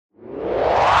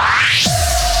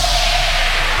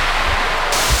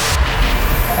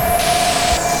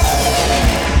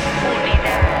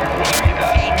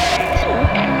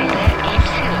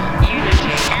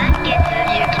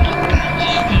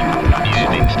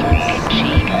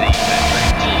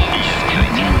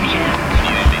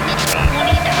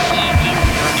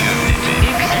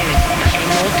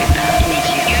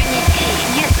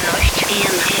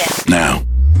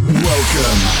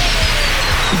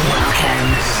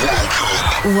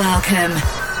Welcome.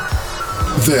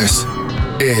 This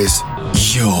is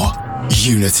your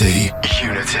Unity.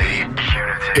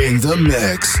 In the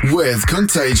mix with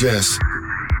Contagious.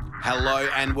 Hello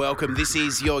and welcome. This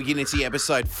is your Unity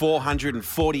episode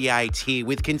 448 here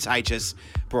with Contagious,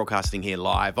 broadcasting here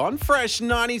live on Fresh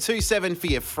 92.7 for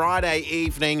your Friday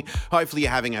evening. Hopefully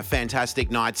you're having a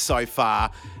fantastic night so far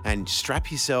and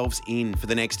strap yourselves in for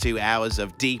the next 2 hours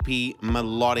of deepy,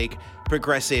 melodic,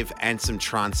 progressive and some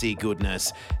trancey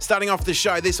goodness. Starting off the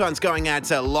show, this one's going out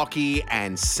to Lockie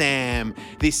and Sam.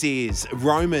 This is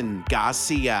Romain,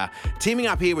 Garcia, teaming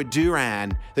up here with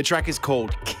Douran. The track is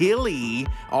called Kili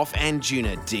off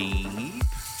Anjunadeep.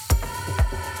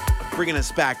 Bringing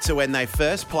us back to when they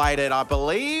first played it, I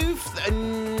believe,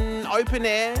 an open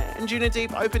air,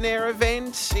 Anjunadeep open air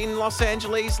event in Los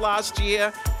Angeles last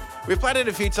year. We've played it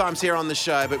a few times here on the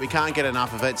show, but we can't get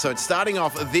enough of it. So it's starting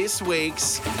off this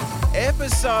week's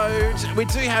episode. We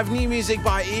do have new music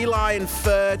by Eli and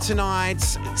Fur tonight.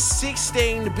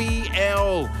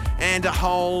 16BL,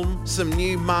 Anderholm, some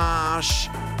new Marsh,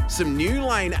 some new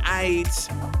Lane 8,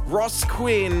 Ross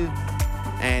Quinn,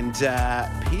 and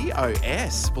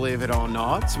P.O.S, believe it or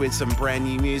not, with some brand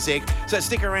new music. So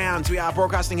stick around. We are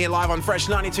broadcasting here live on Fresh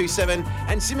 92.7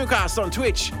 and simulcast on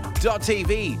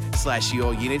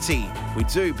twitch.tv/yourunity. We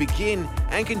do begin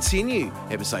and continue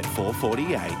episode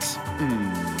 448.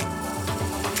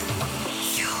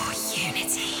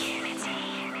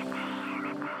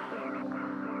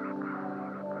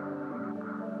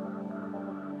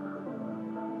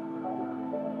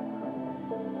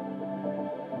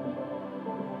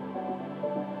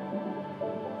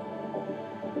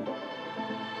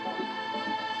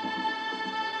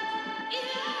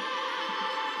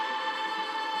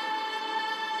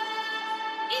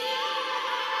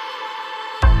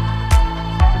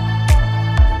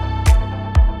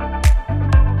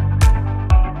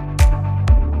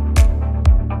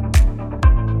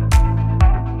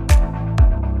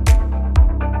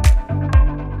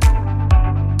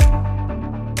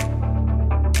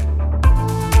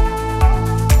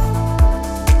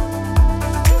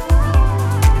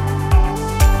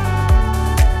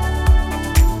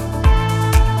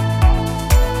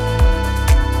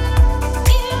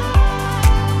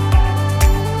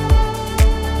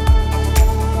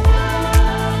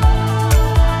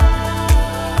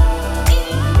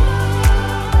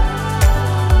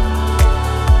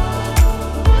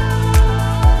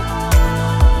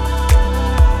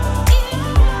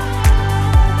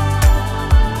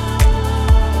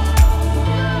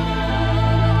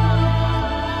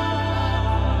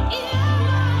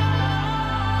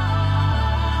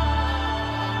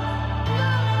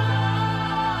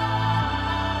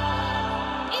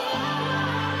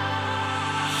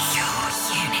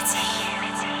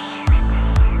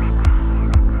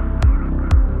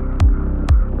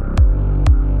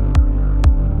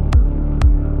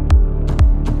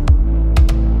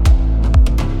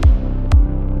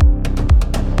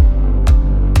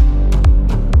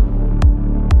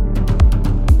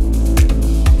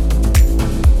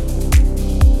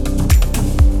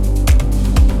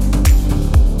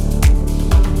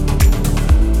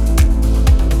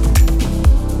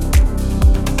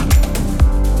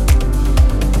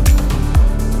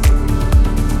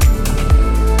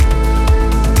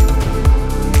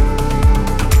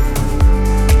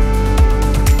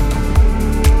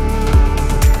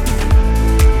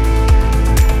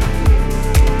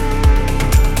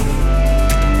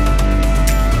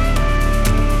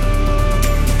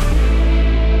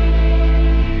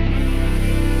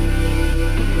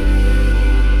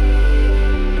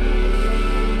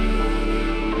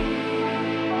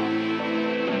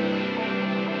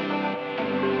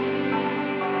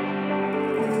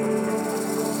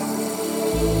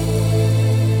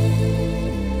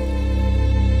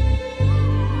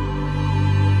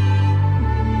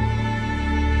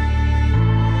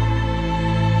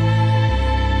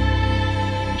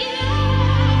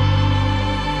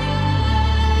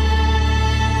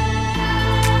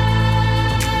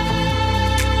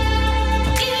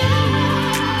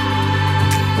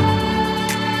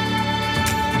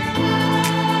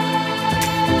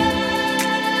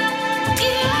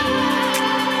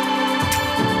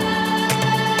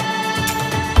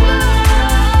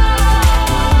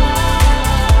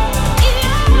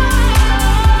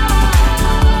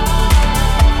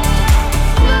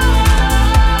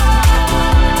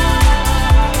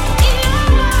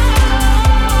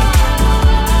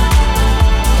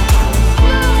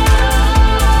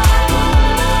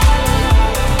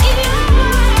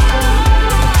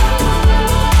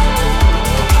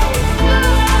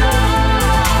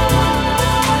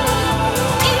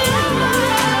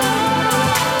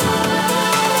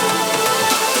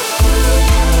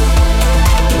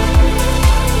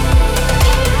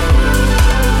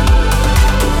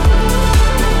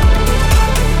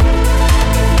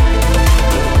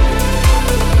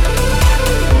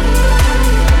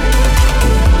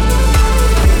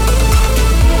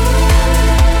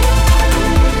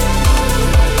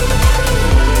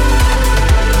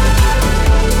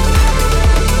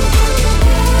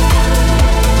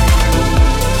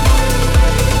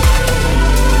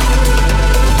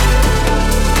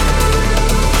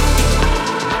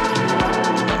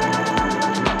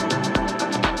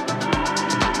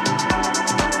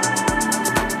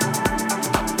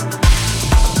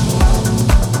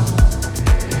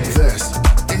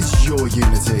 your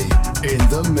unity in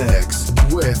the mix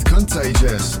with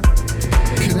Contagious.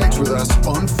 Connect with us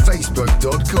on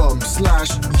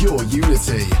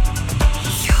facebook.com/yourunity.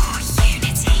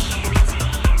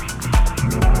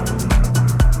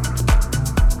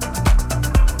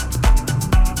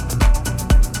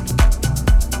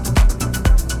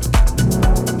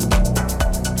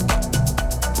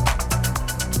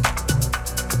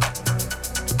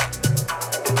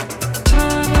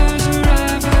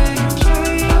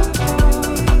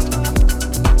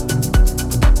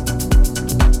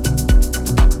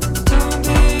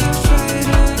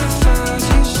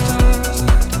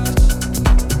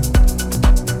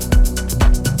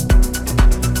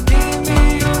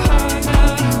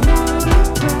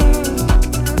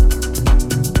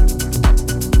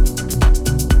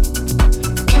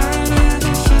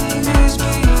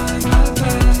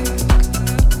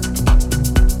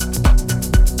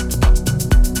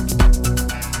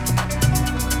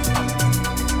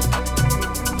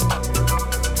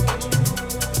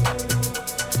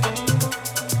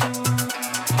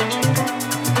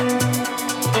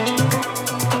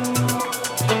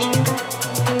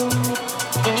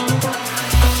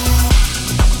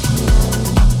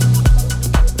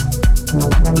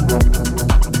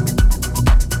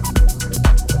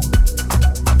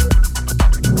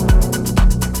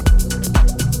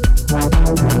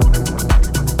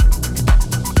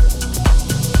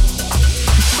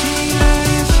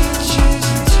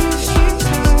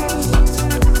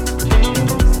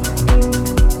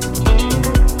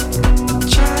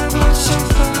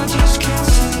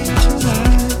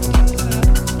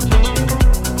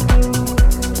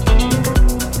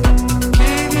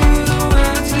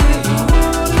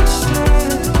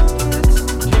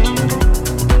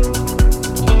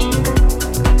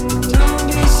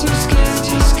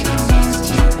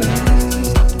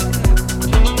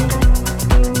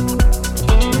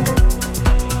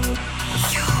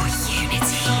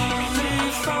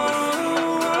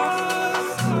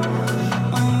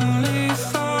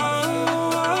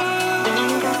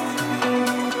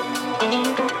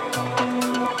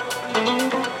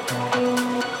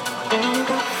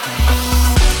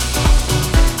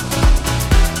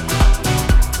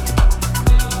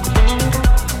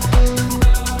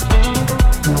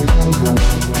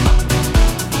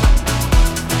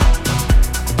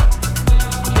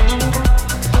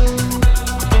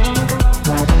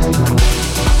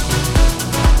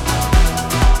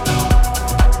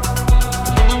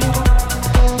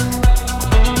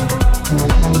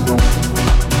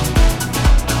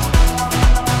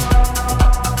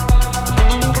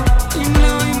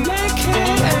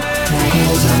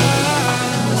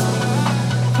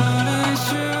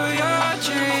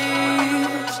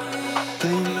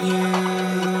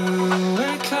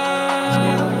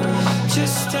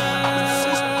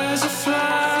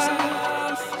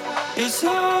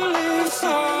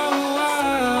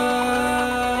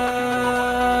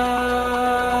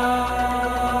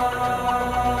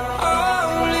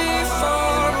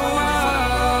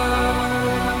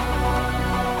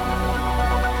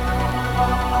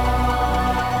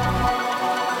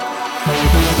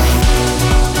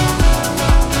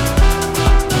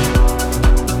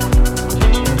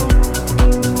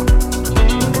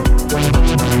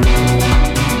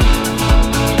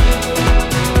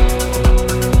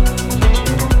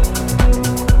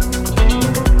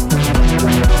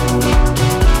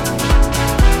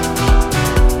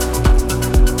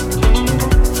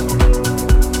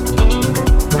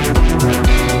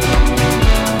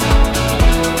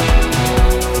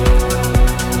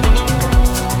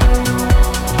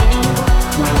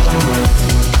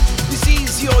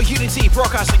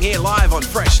 Broadcasting here live on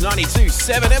Fresh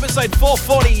 92.7, episode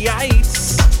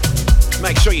 448.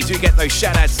 Make sure you do get those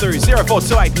shout-outs through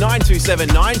 0428 927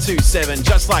 927,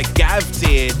 just like Gav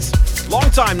did.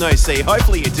 Long time no see,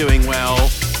 hopefully you're doing well.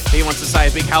 He wants to say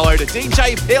a big hello to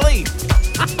DJ Pilly.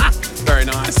 Very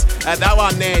nice. That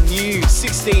one there, new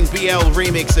 16BL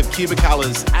remix of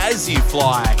Cubicolor's As You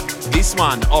Fly. This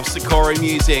one off SEKORA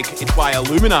Music. It's by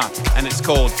Illumia and it's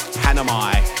called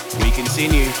Hanami. We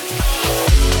continue.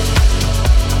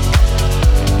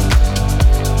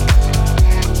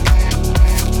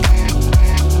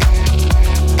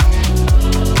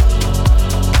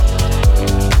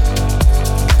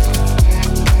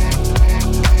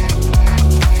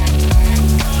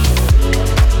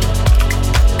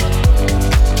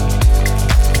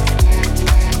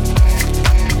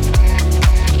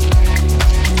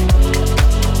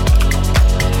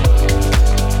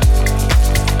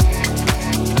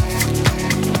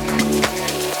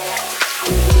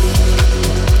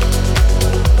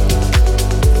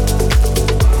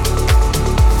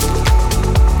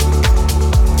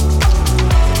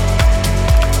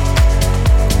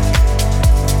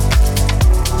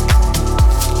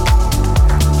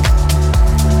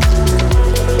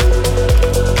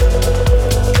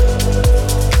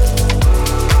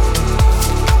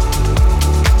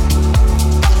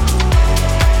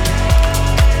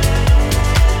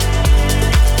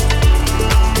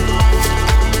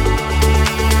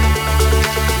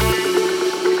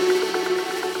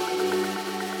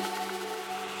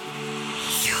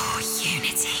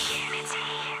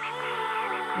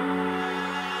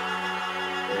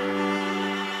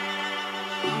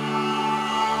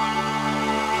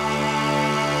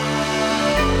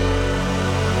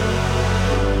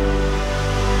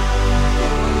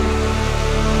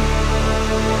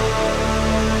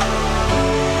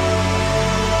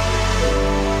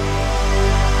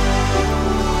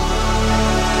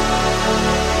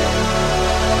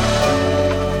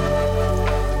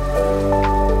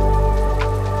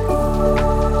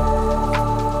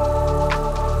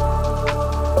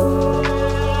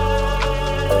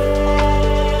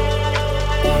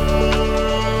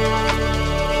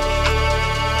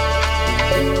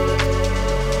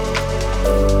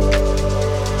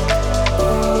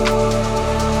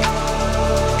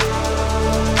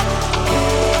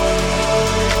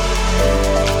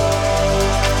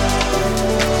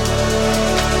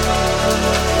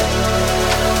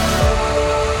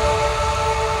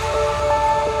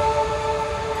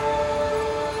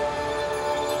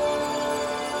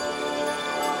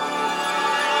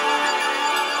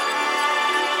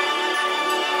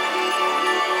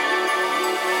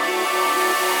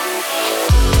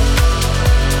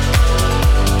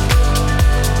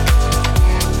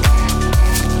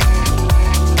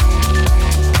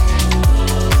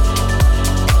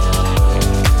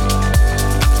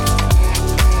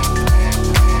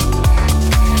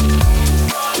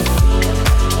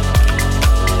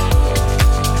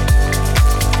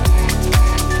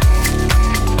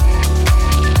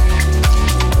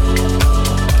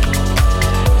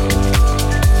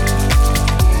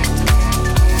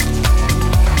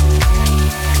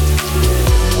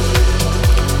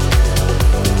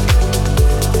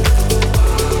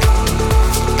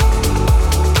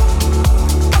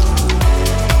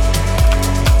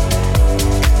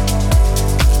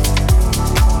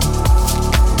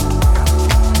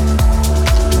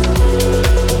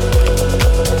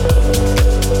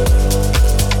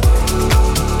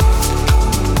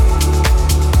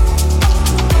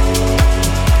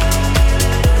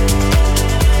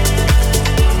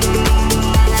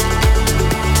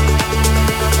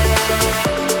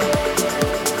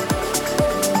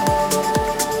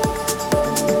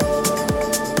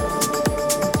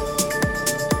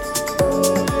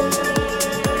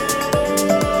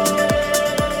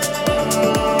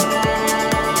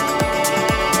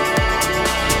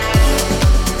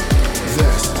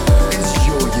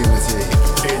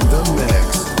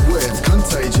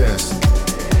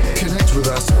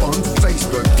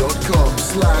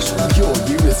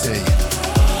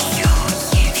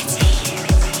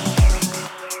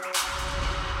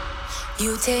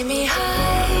 You take me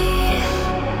high,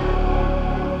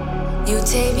 you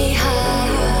take me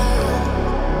higher,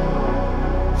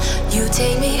 you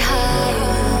take me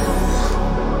higher,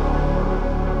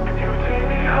 you take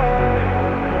me higher.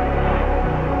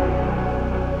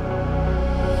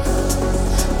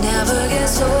 Never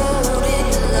gets old in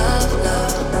your love,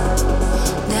 love.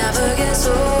 Never gets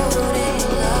old in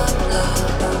your love, love.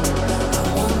 I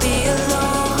won't be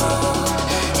alone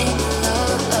in your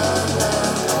love, love,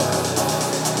 love.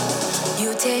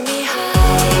 You take me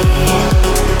high,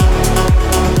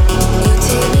 you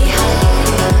take me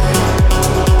higher,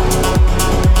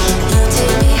 you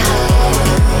take me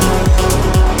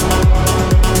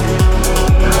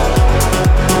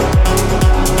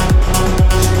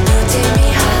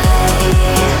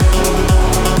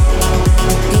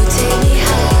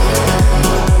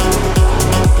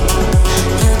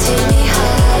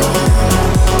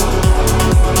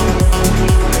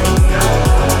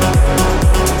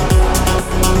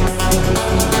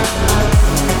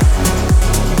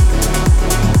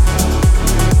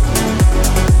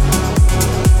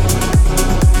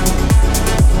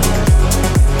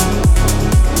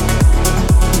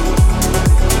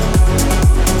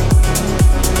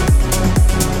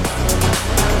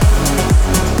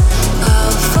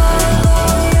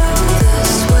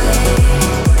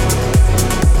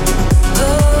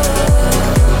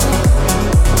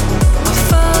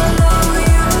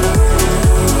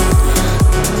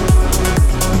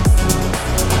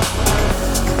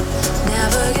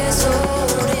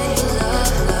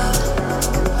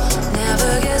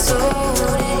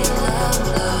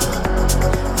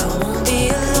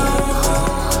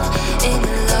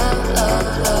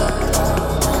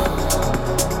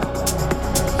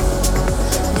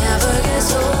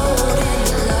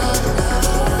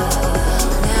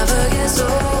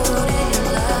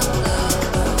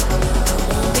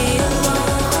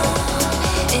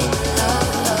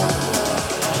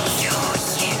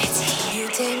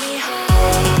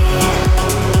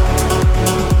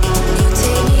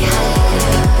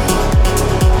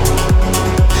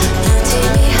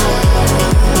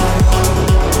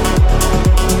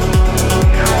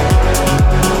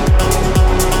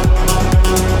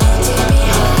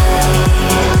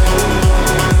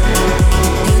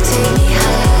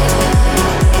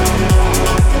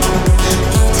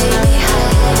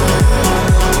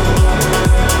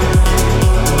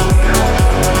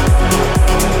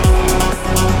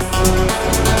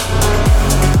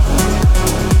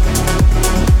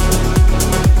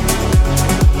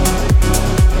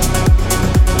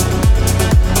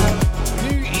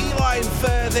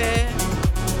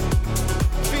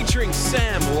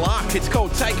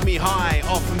Take Me High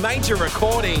off Major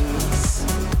Recordings.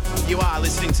 You are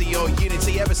listening to Your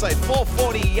Unity episode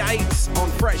 448 on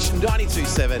Fresh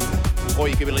 92.7. Or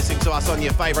you could be listening to us on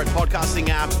your favourite podcasting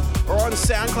app or on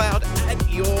SoundCloud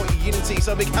at Your Unity.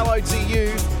 So a big hello to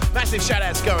you. Massive shout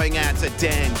outs going out to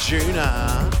Dan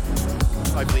Juna.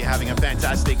 Hopefully you're having a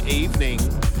fantastic evening.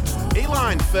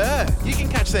 Ilan Fur, you can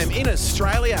catch them in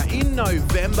Australia in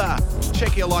November.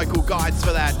 Check your local guides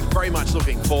for that. Very much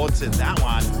looking forward to that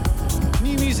one.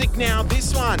 New music now,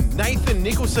 this one, Nathan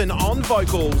Nicholson on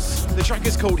vocals. The track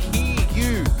is called Hear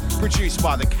You, produced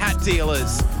by the Cat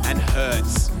Dealers and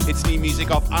Hertz. It's new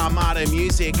music off Armada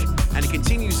Music, and it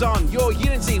continues on Your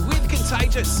Unity with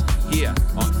Contagious here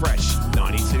on Fresh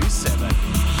 92.7.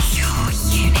 Your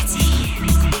Unity.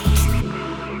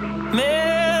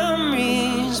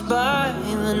 Memories by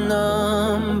the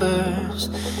numbers,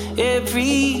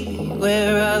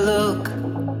 everywhere I look.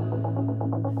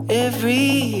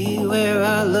 Everywhere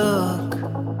I look,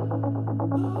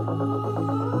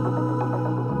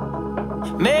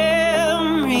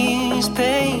 memories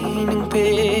painting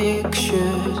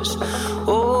pictures,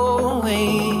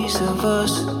 always of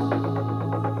us,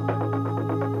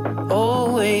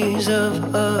 always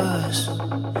of us.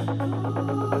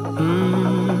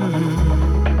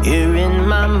 You're in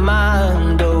my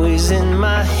mind, always in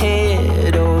my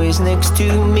head, always next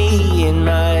to me in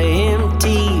my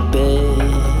empty bed.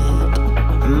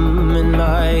 In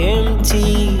my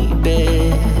empty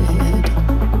bed,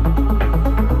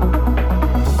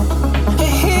 I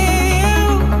hear you,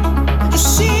 I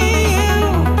see you,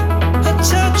 I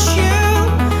touch you,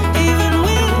 even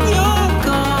when you're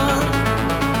gone,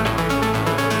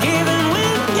 even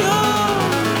when you're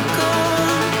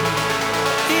gone,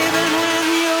 even when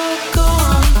you're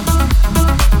gone.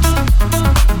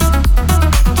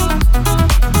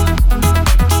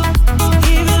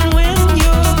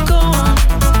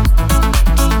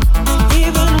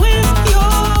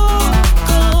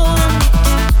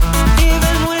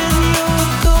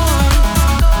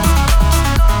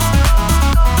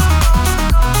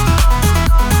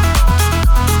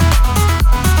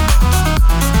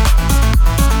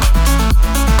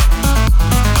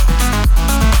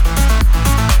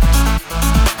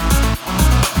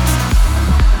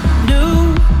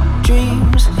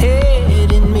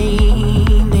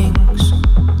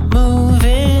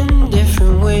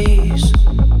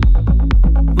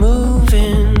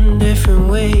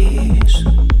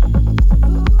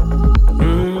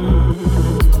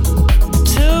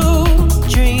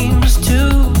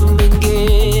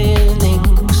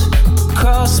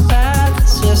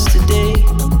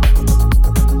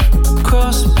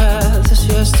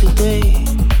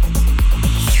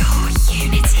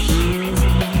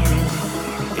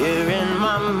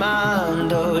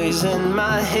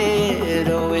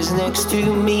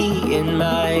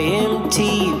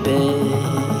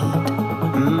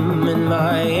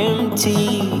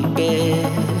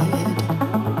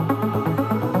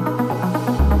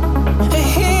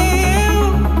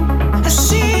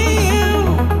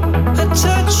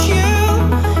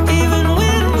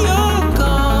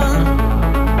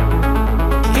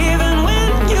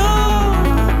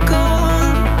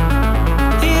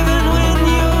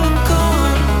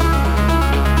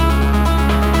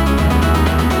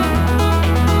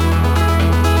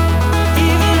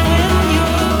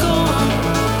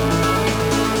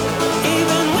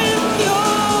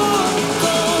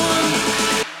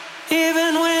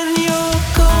 Even when you're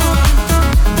gone.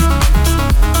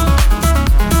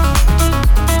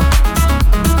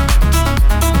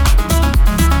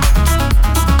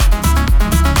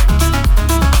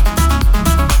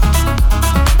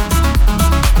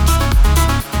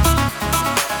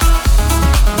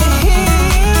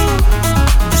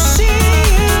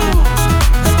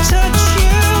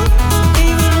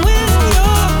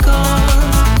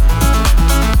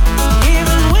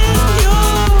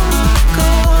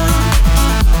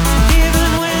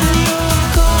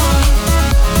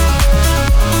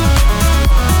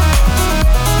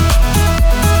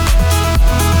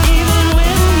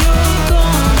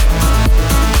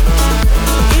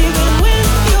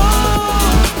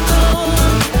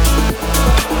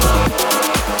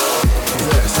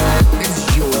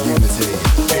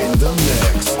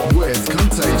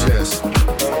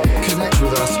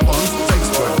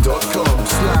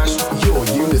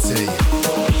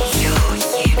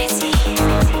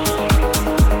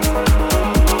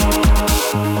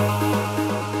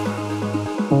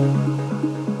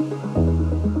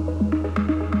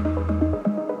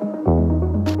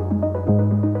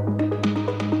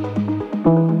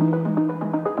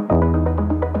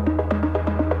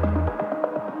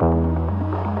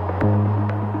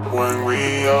 When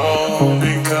we all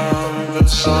become the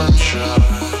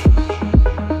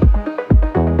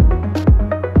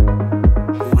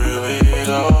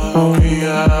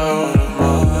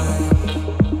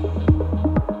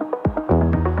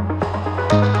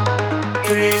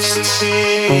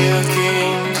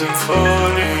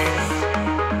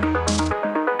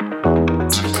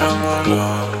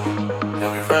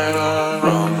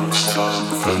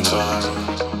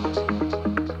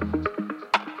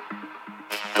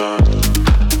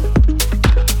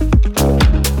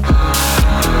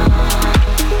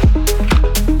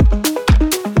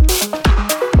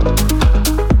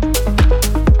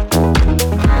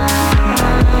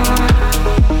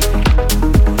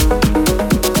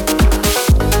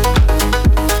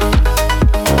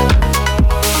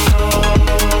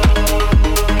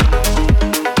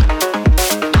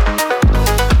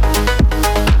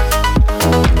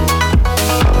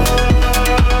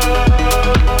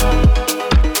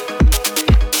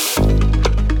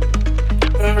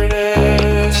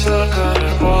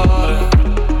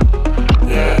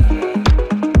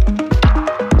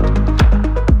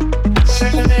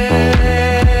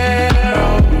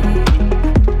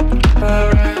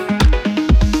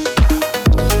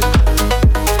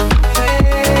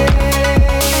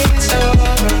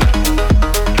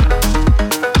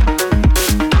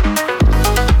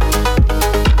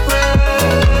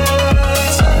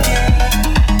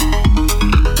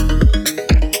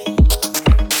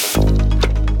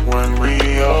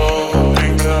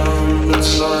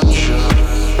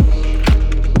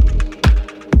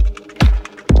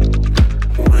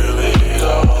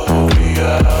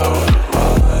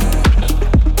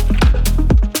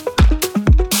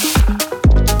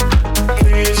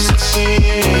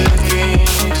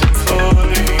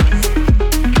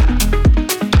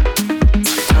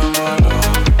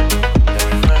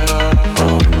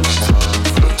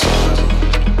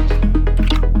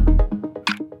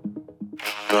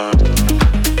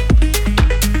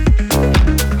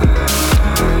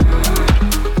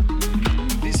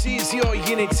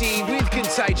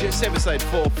Contagious, episode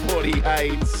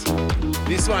 448.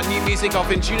 This one, new music off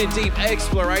Anjunadeep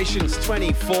Explorations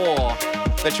 24.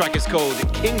 The track is called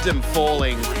Kingdom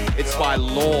Falling. It's by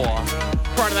Law.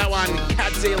 Prior to that one,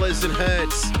 Cat Dealers and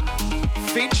Hertz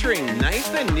featuring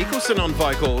Nathan Nicholson on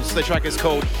vocals. The track is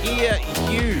called Hear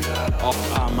You off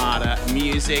Armada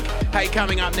Music. Hey,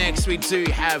 coming up next, we do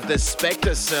have the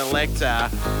Spector Selector.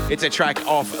 It's a track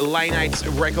off Lane 8's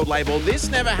record label. This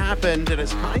never happened, and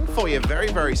it's playing for you very,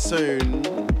 very soon.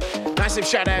 Massive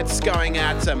shout outs going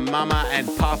out to Mama and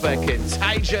Papa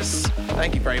Contagious.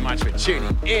 Thank you very much for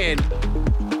tuning in.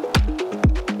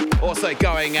 Also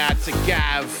going out to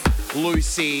Gav,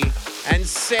 Lucy, and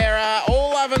Sarah,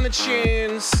 all loving the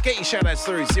tunes. Get your shout outs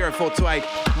through 0428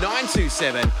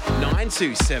 927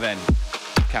 927.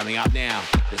 Coming up now,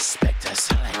 the Spector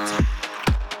Selector.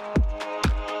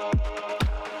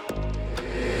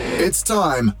 It's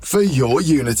time for your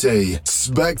Unity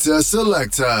Spector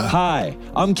Selector. Hi,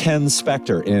 I'm Ken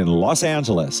Spector in Los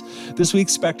Angeles. This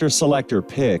week's Spector Selector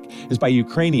pick is by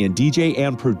Ukrainian DJ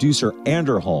and producer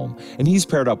Anderholm, and he's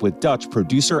paired up with Dutch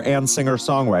producer and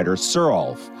singer-songwriter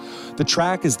Sirolf. The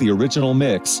track is the original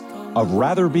mix of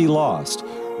Rather Be Lost.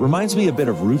 Reminds me a bit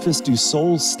of Rufus Du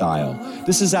Sol's style.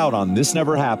 This is out on This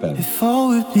Never Happened. If all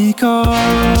would be gone,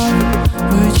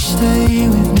 would you stay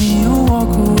with me or walk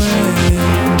away?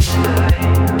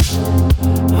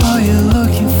 Are you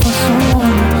looking for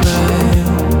someone to play?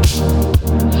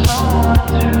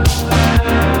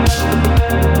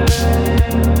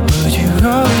 Would you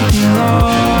rather be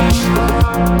lost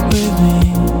with me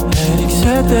and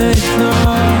accept that it's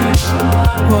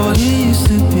not what it used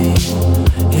to be?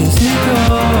 Is it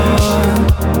gone?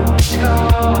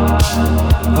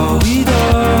 Are we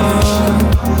done?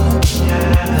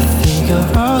 I think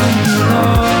I'd rather be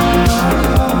lost.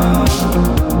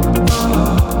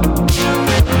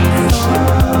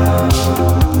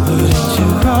 Wouldn't you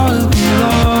rather be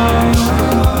lost?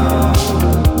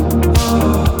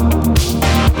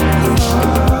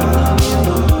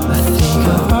 I think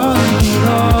I'd rather be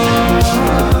lost.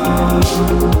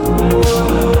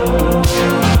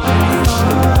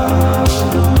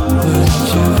 Wouldn't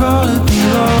you rather be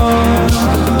lost?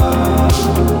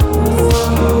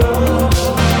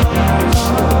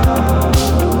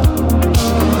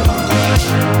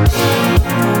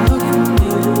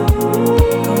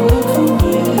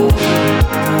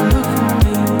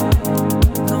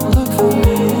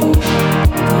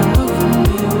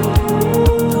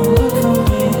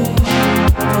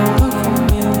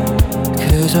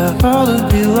 I'd rather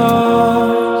be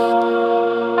lost.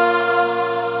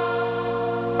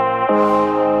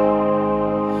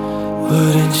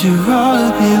 Wouldn't you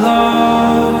rather be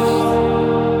lost?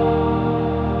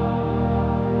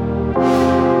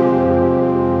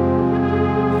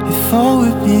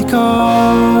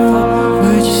 go?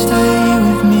 Would you stay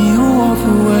with me or walk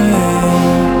away?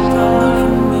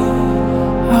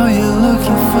 Are you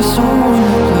looking for someone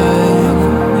to play?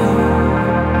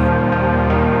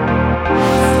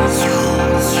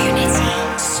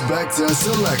 Spector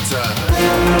Selector.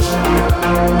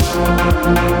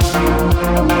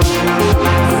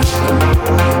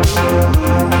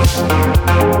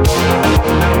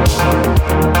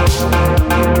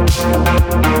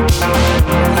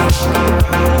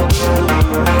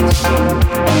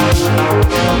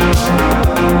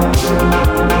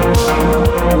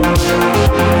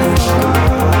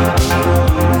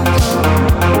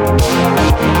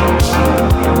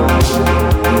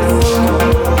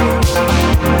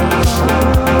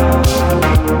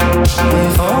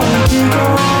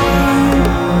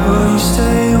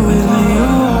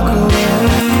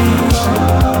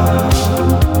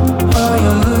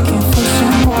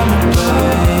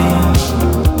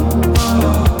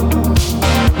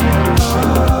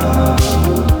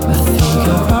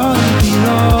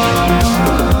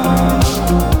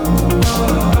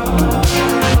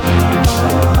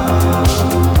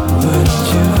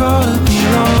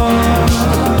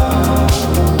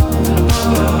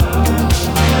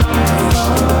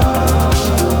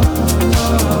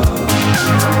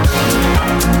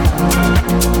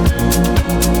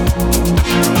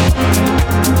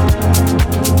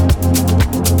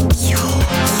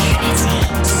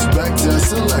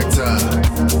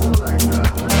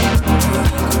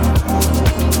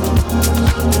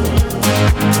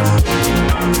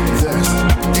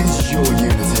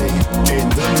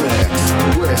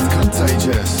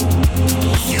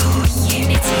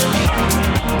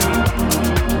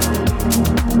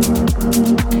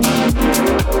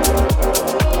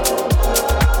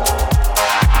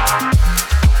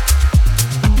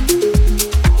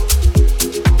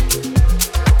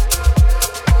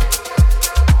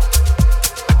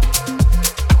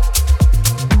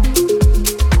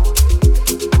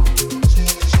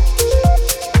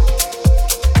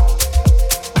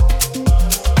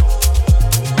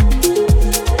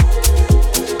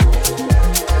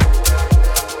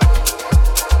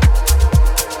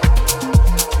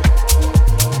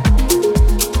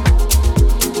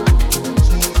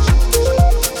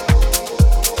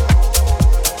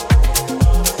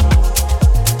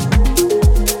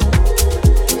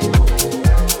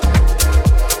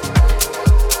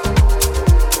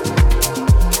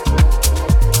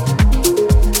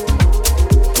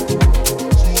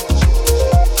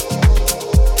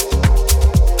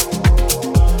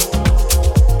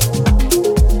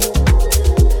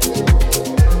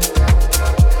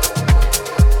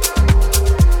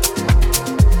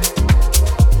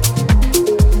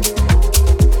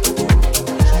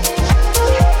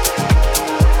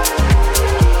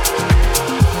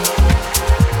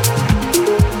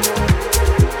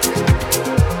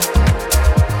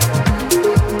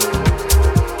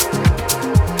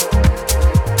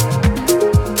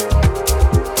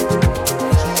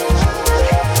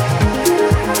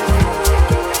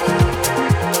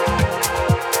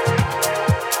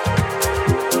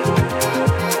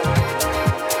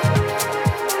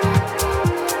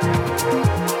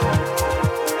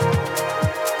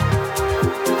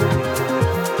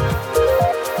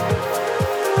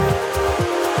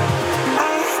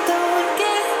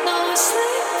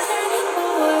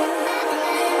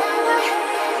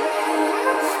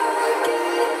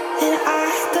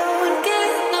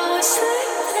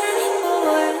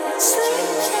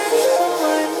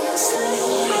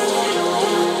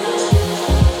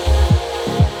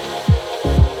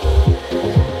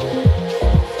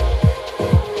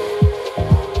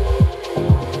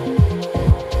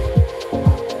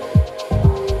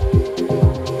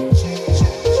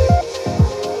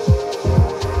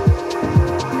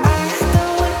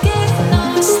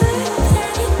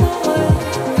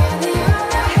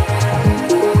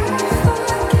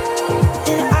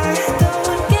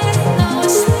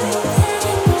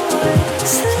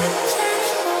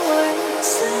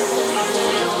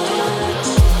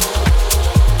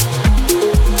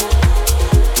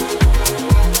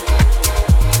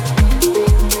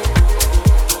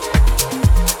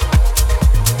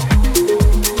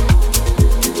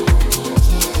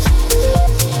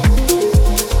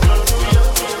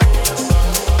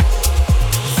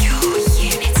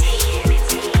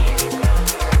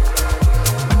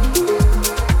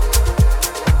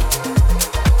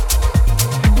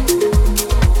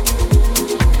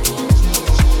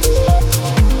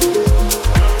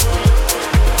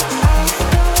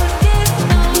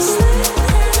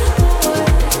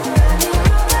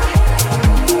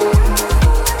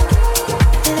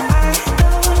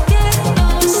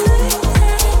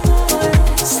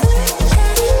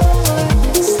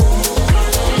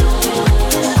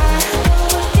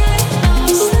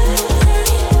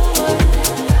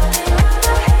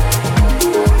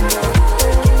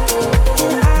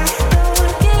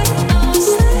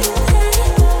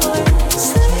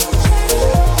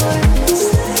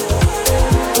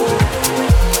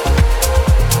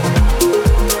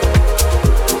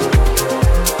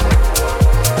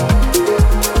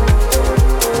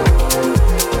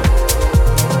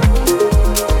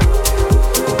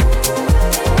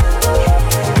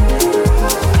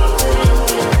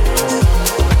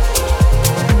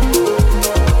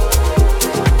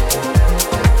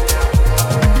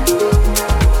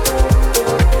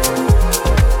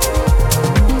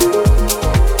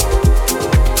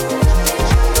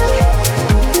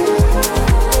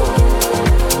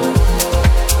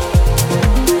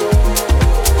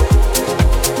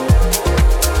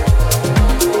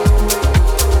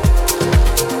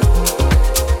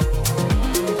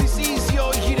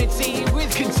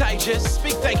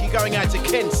 to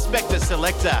Ken Spector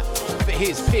Selector for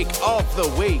his pick of the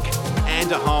week.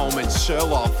 Anderholm and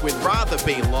Sirolf with Rather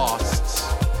Be Lost.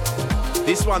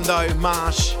 This one though,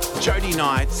 Marsh, Jodie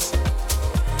Nights.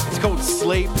 It's called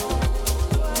Sleep.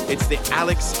 It's the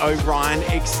Alex O'Ryan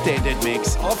extended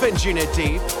mix of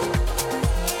Anjunadeep.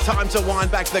 Time to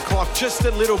wind back the clock just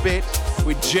a little bit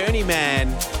with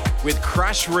Journeyman with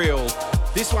Crash Reel.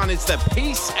 This one is the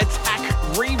Peace Attack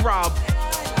Rerub.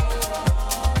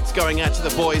 It's going out to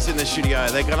the boys in the studio.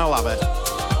 They're gonna love it.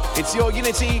 It's your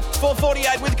Unity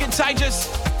 448 with Contagious,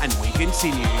 and we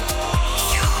continue.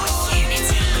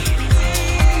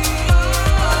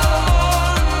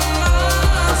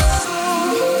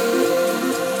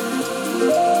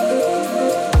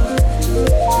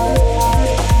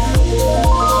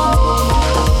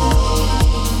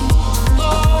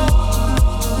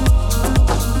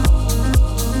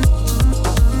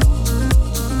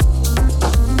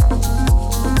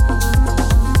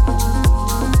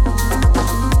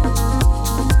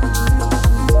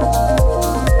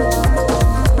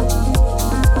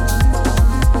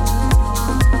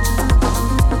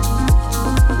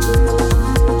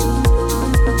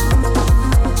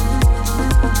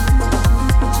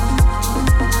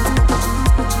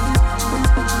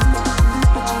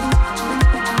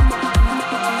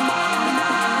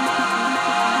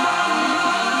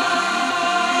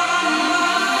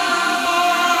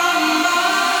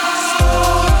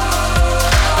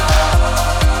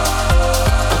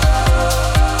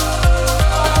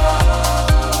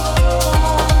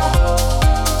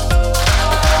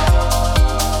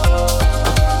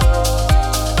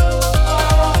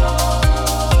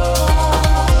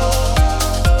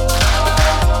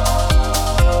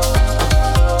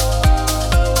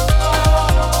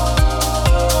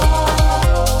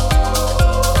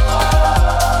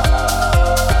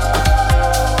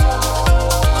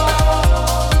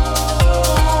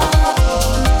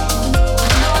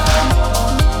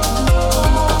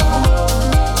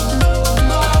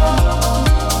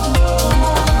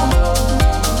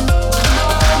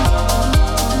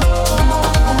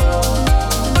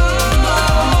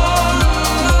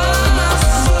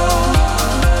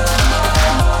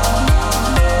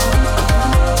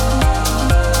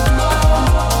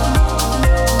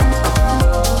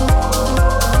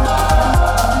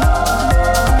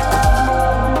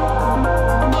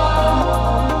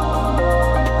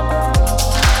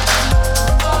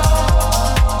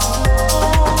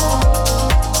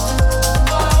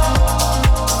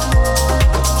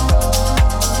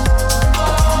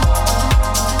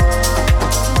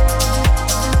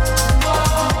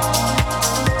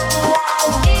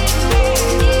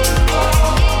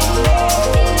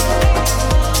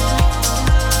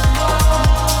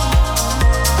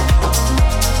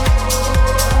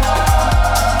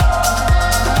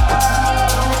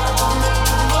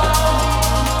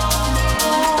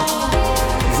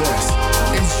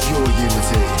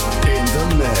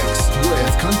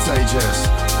 Contagious.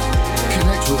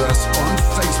 Connect with us on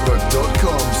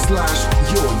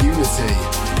facebook.com/yourunity.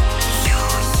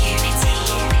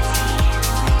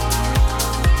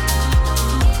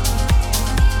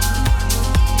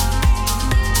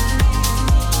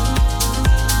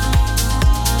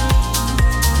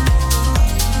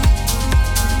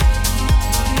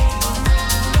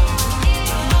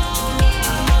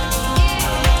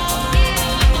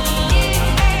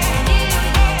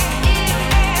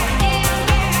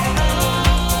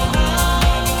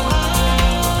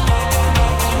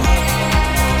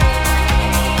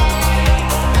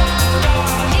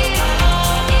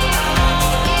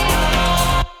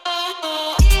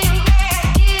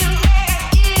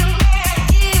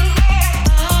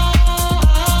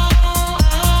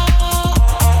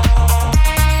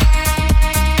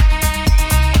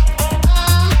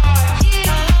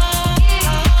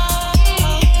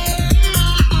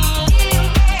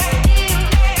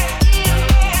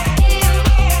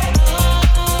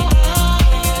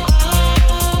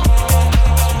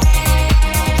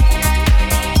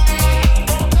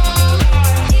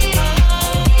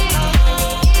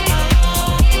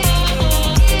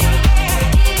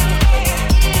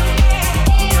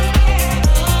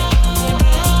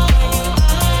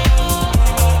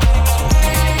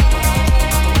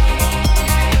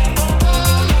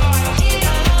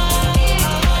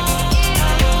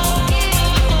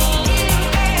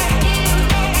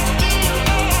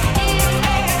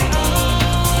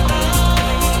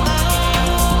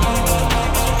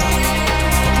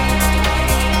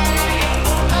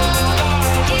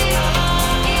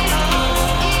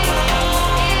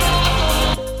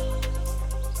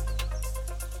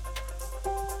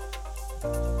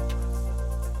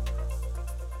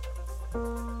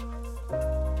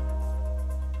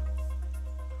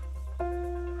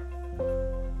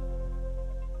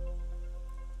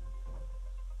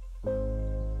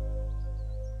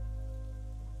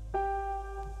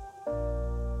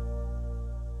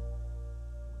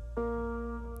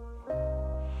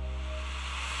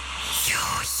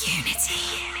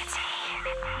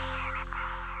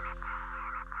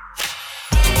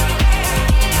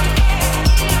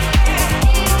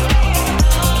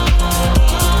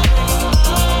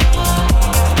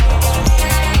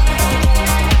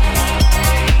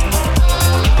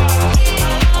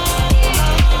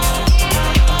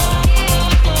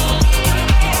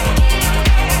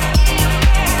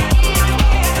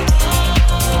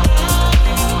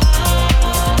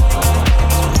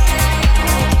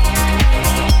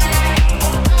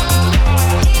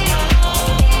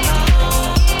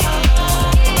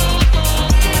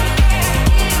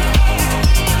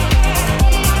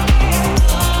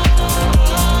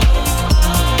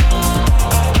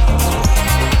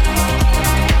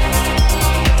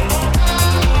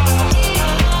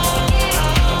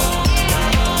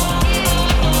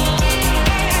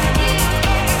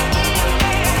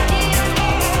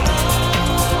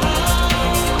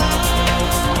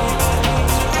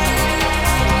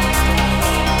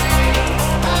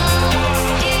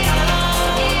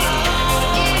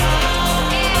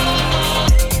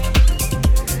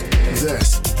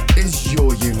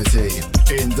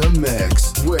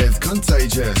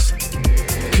 Contagious.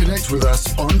 Connect with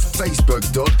us on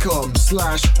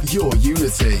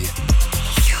facebook.com/yourunity.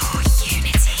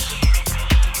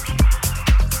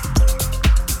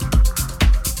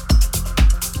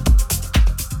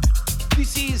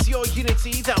 This is Your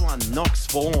Unity, that one, Nox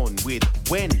Vahn with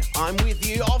When I'm With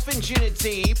You off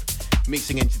Anjunadeep.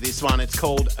 Mixing into this one, it's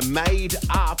called Made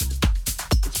Up.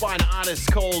 It's by an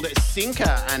artist called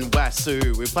Sinca and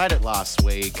Wassu. We played it last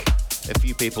week. A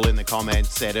few people in the comments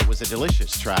said it was a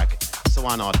delicious track, so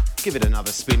why not give it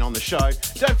another spin on the show?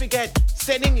 Don't forget,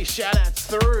 sending your shout-outs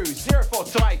through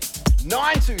 0428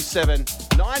 927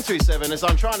 927 as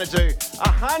I'm trying to do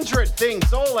 100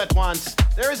 things all at once.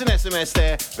 There is an SMS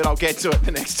there, but I'll get to it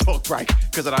the next talk break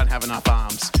because I don't have enough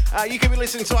arms. You can be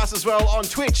listening to us as well on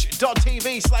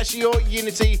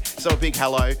twitch.tv/yourunity. So a big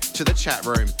hello to the chat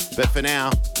room. But for now,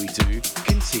 we do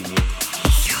continue.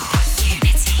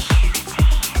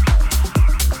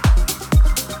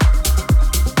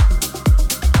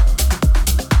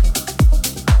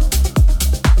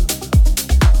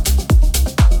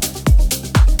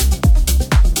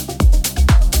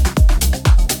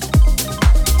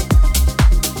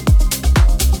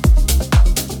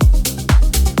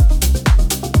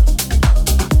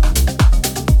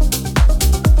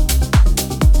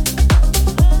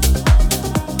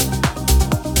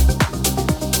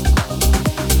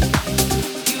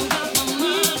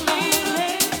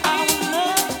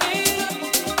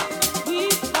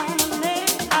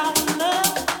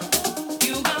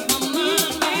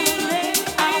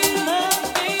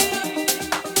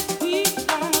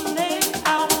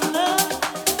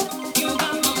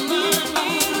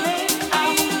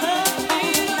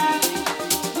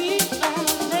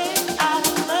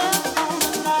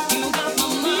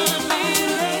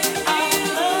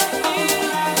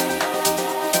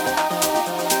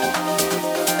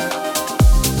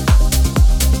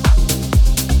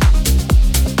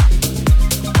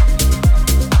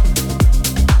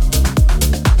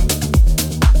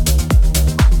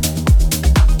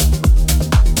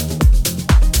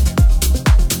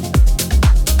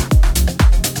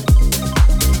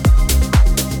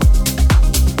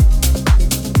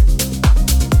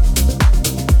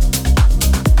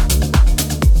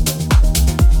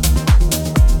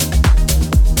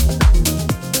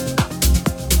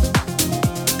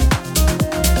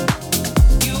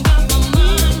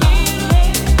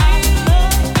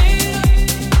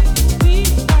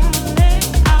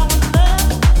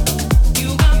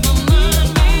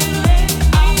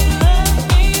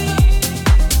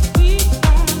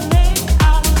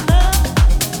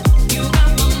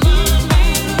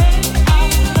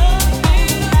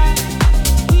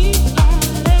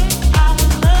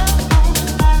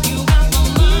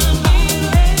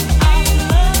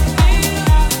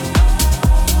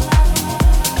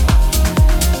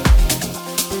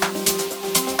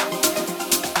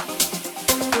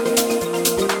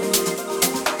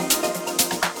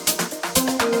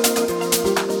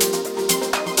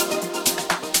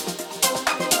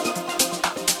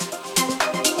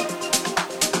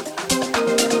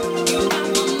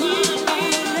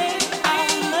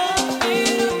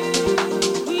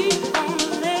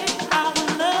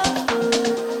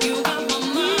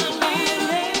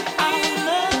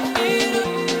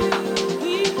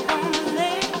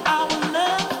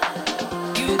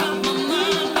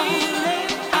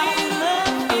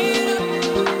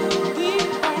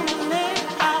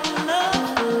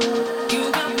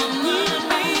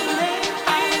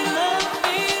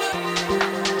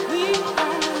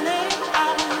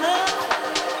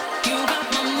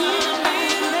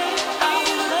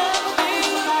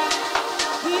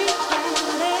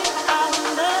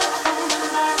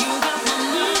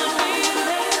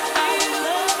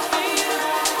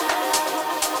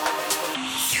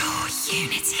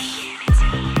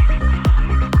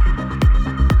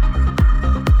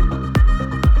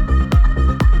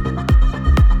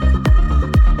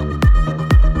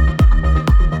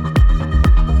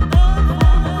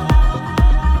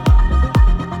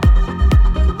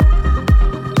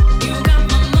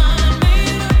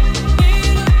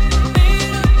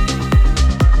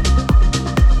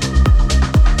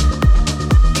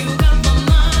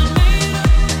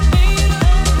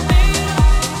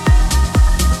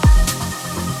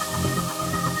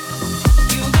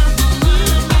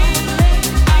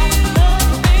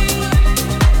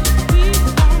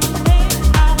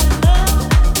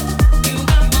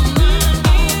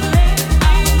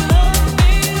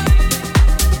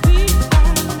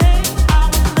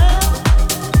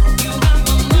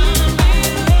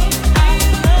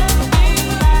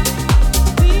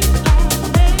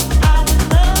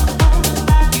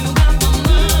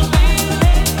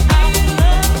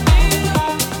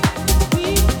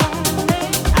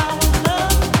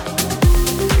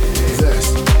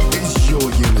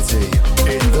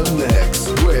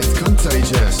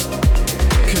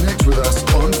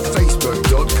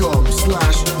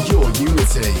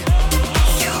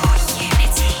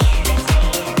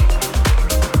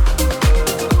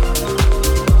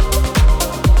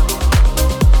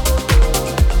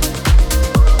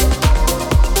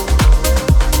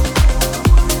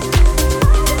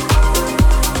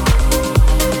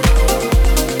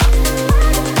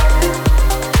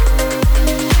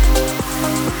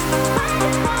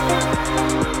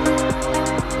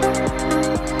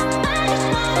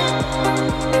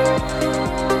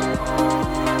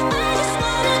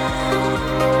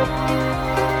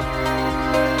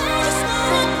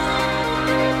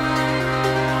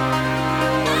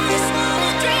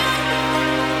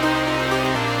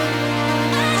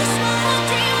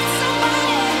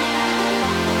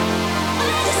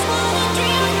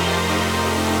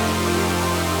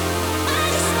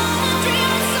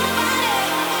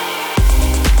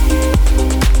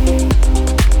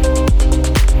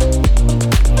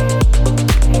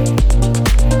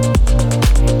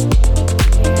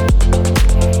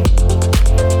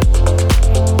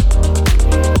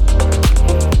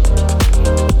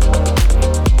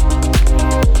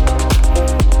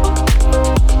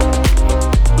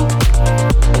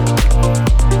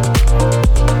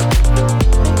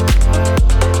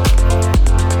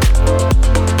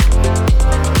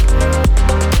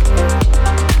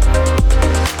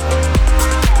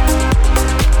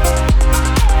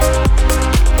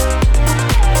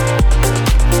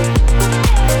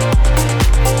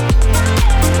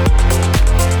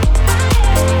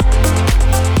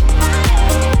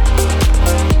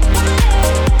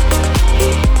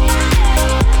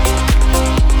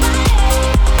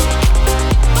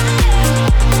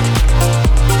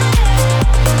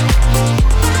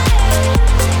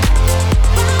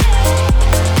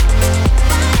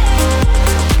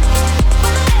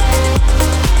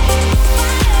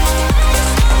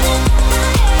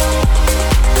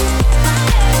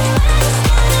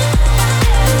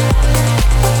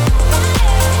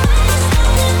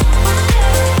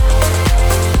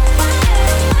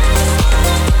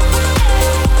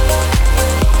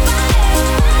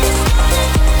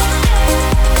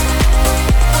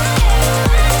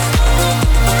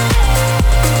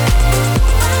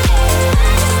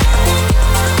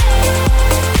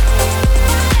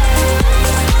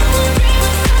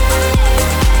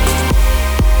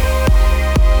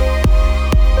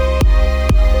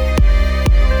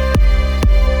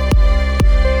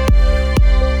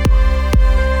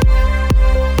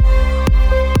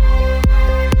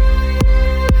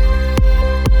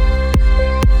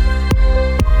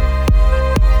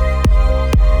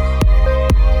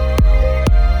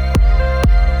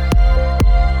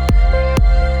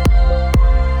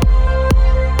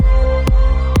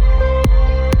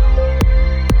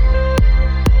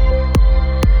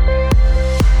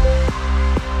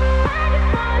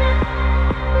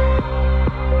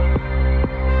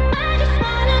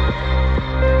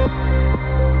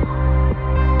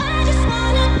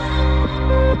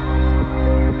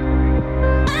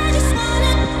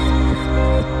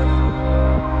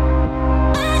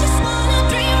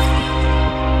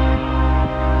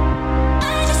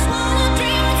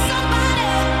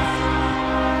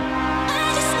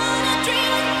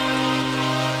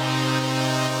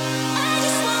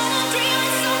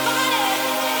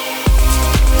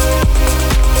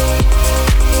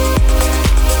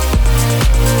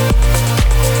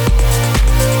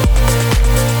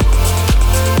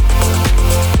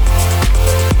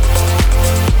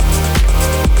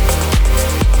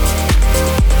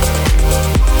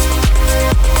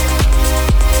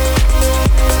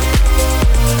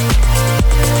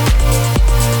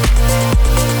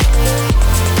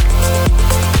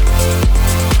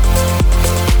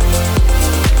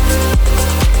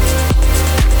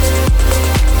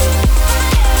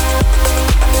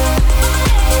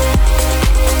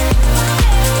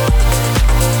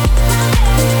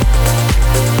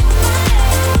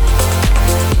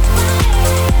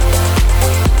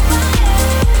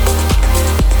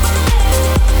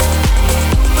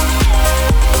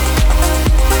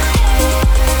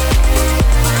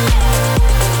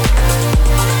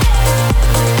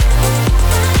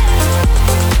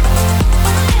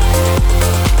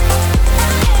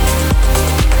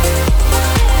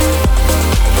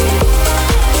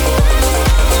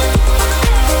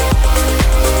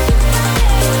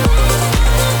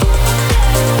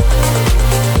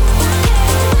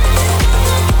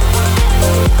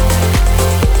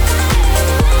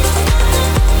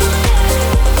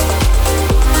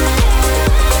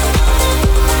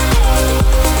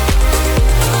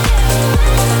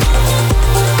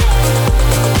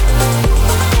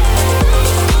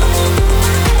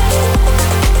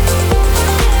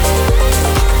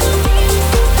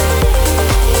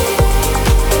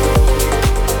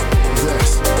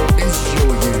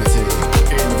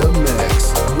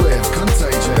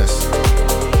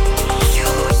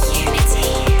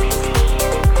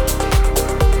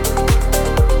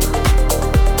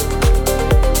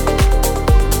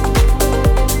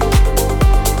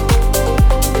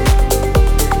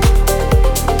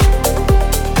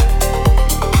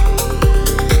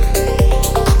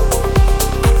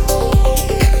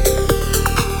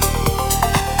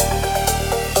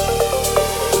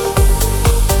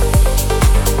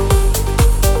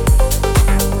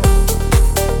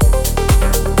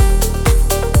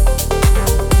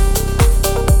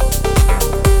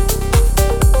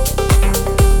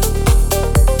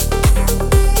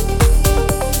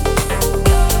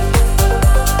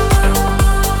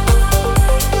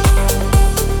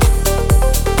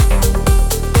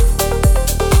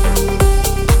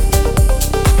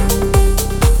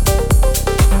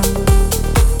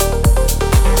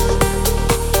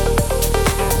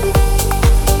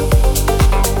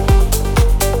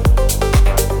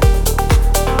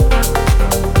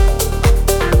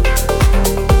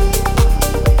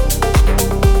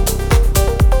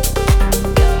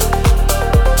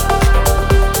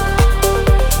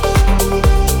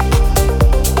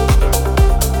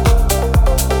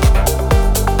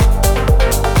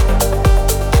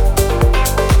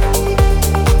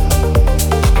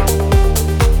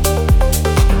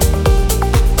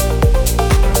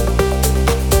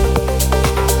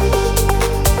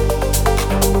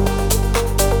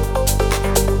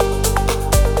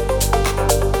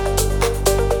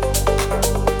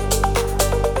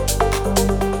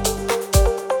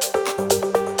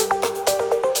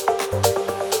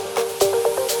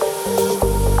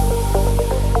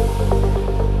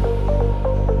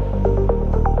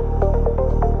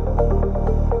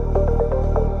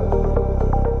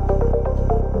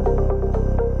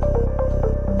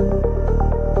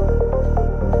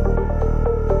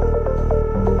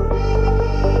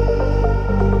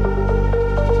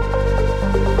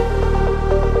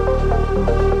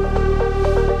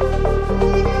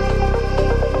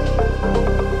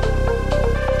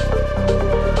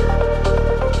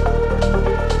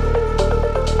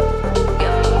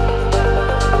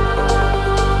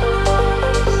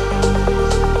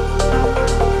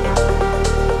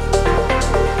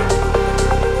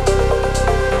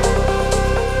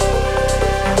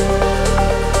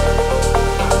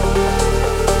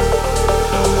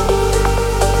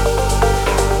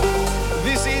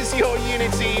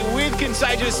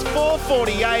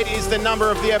 448 is the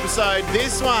number of the episode.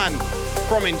 This one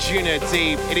from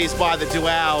Anjunadeep. It is by the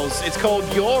Dualz. It's called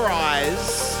Your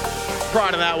Eyes.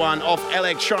 Prior to that one, off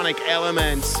Electronic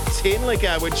Elements,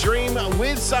 Tinlicker with Dream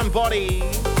With Somebody.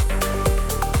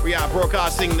 We are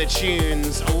broadcasting the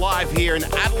tunes live here in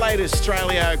Adelaide,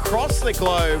 Australia, across the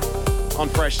globe on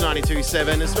Fresh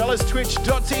 92.7, as well as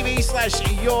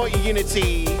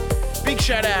twitch.tv/YourUnity. Big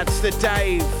shout outs to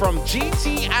Dave from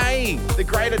GTA, the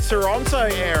Greater Toronto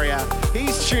area.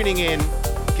 He's tuning in.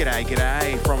 G'day,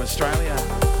 g'day from Australia.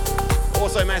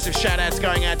 Also massive shout outs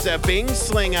going out to Bing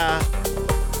Slinger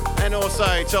and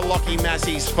also to Lockie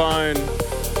Massey's phone.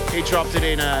 He dropped it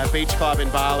in a beach club in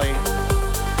Bali.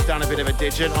 Done a bit of a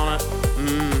digit on it.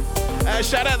 A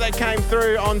shout out that came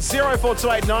through on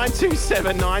 0428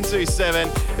 927 927.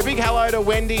 A big hello to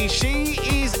Wendy. She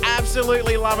is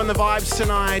absolutely loving the vibes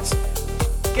tonight.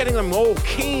 Getting them all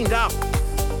keened up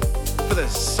for the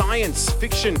science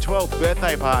fiction 12th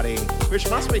birthday party, which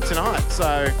must be tonight.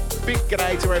 So big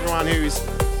g'day to everyone who's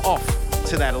off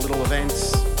to that little event.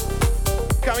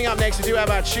 Coming up next, we do have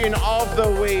our tune of the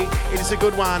week. It is a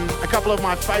good one. A couple of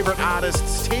my favourite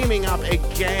artists teaming up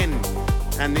again.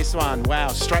 And this one, wow,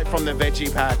 straight from the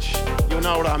veggie patch. You'll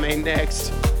know what I mean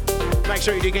next. Make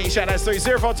sure you do get your shout-outs through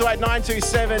 0428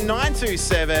 927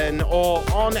 927 or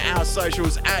on our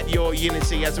socials at Your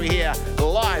Unity as we hear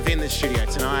live in the studio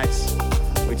tonight.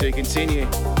 We do continue.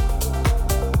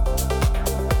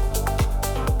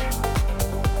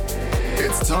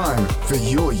 It's time for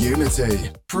Your Unity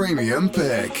Premium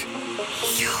Pick.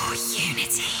 Your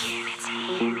Unity.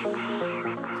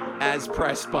 As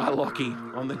pressed by Lockie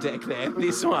on the deck there.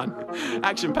 This one,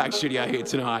 action-packed studio here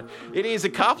tonight. It is a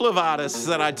couple of artists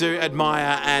that I do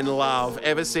admire and love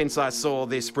ever since I saw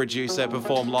this producer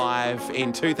perform live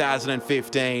in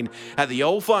 2015 at the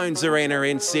All Phones Arena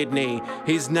in Sydney.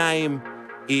 His name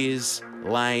is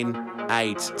Lane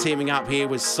 8. Teaming up here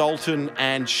with Sultan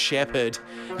and Shepard.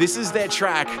 This is their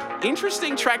track.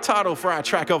 Interesting track title for our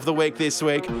track of the week this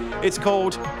week. It's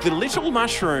called The Little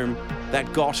Mushroom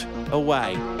That Got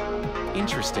Away.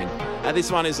 Interesting.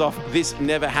 This one is off This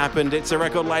Never Happened. It's a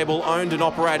record label owned and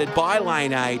operated by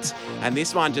Lane 8. And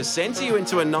this one just sends you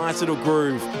into a nice little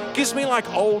groove. Gives me like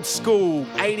old school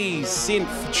 80s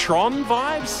synth Tron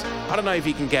vibes. I don't know if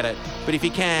you can get it, but if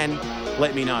you can,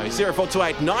 let me know.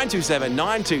 0428 927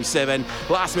 927.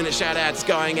 Last minute shout outs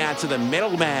going out to the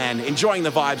Metal Man. Enjoying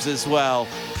the vibes as well.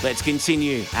 Let's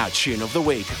continue our tune of the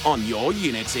week on Your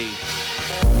Unity.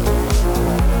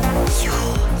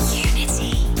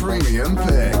 Premium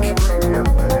Pick. Premium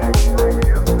Pick.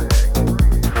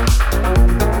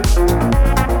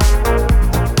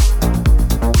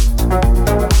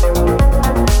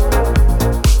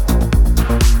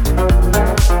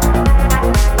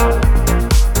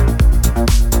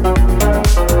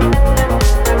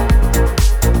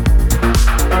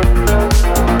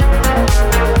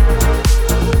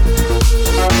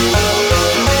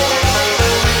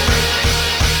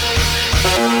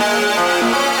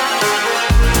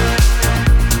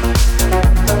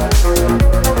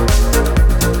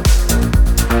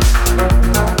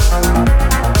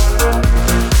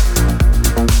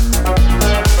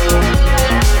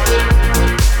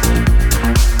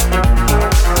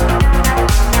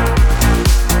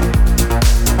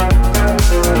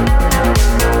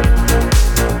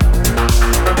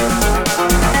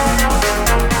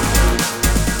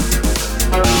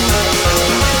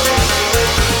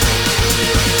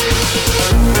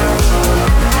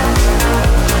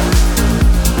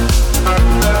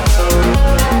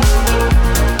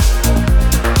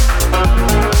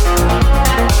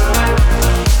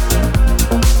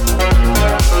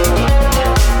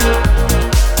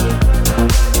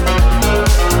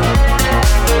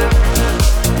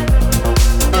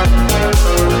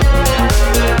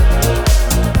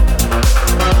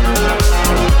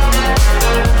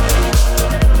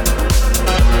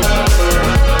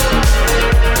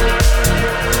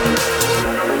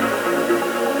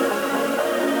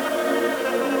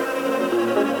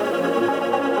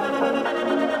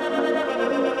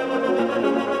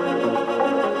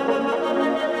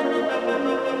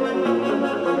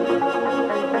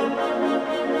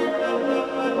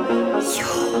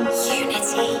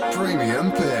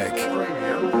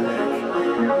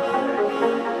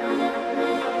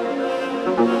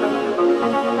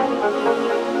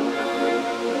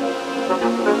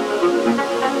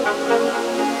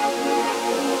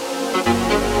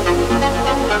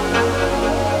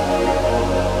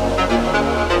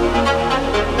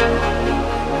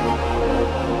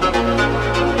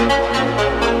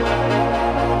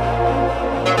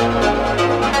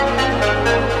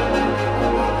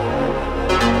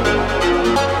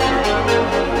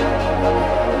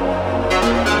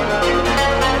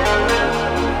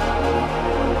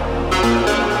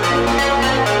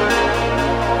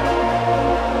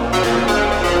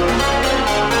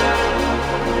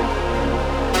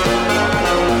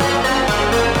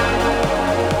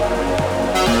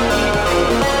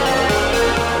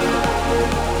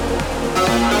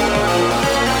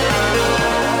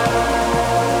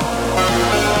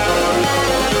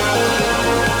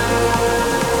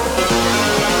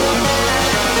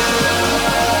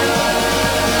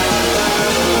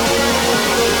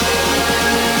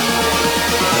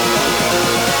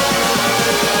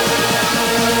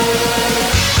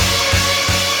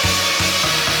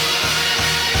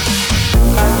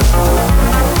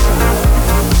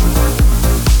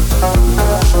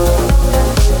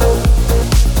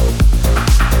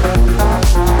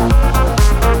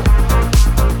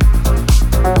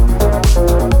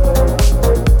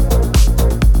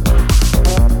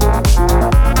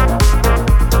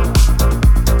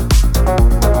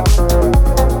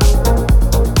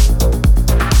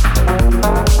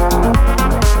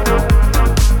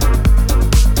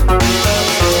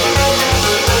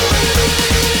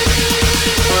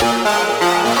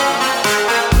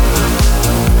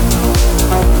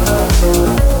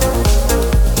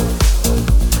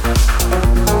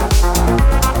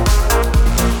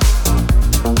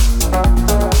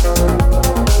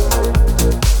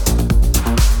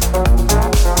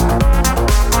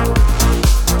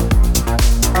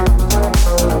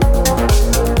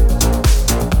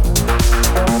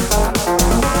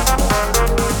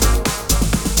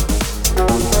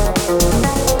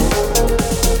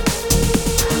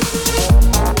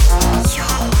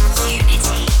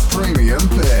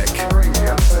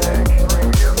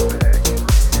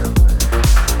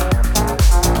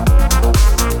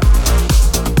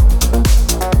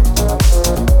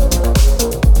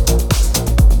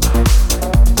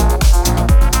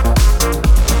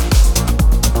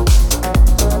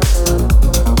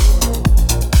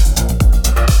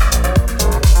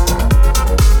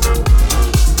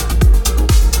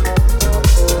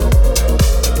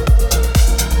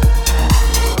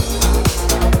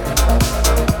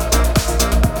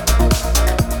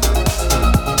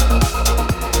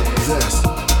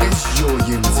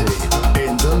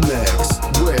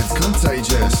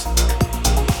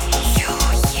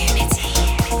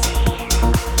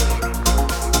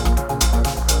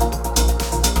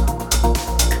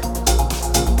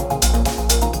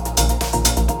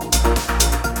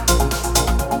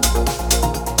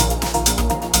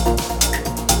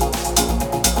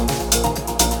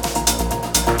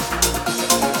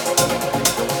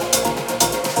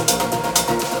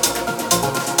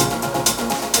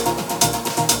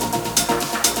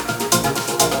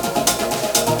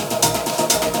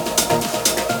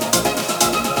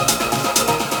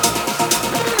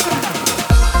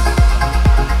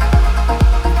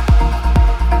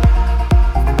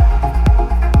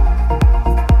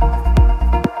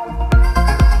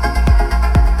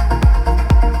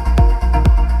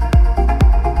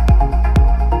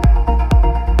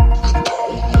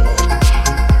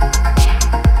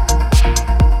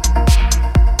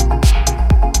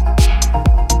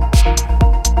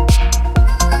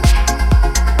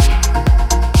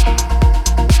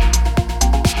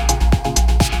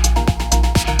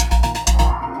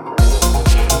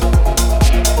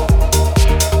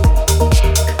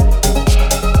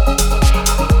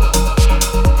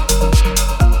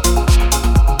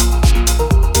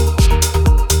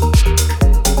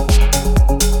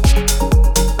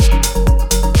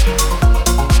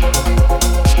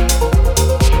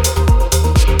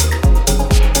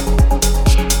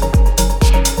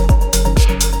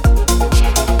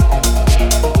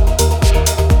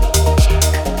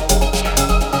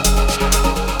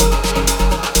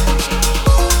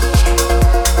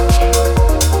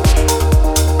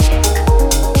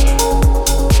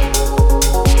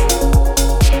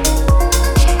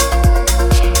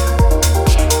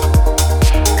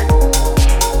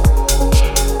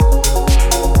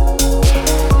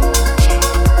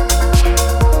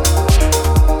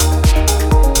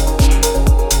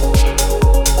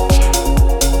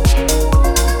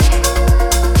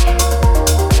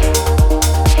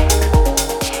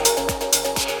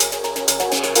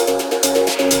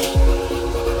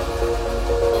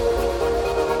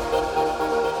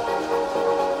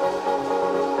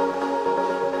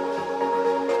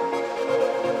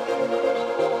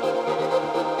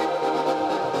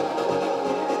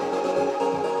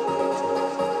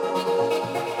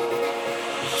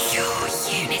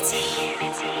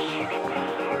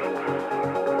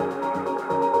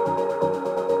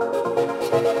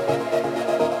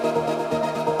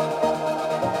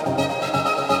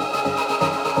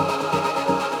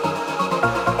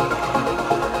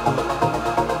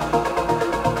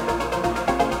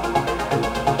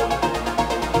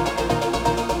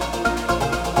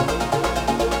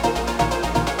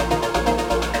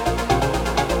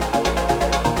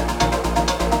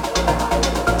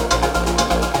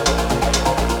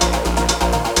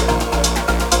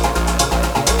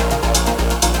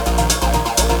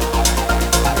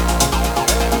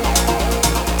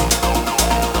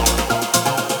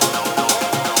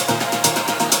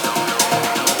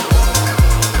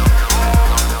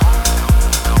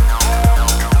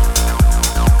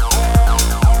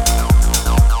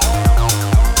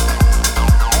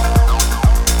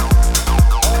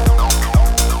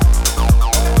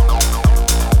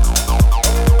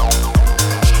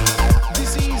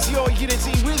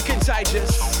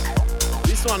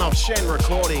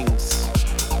 Recordings.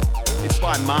 It's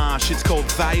by Marsh. It's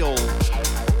called Veil.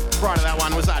 Prior to that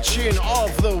one was our tune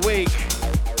of the week.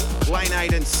 Lane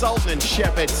 8 and Sultan and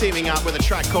Shepard teaming up with a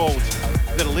track called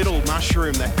The Little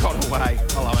Mushroom That Got Away.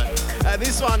 I love it.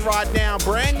 This one right now,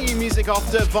 brand new music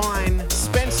off Vahn.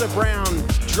 Spencer Brown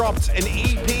dropped an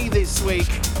EP this week.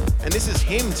 And this is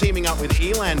him teaming up with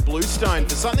Ilan Bluestone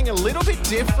for something a little bit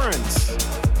different.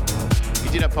 He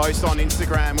did a post on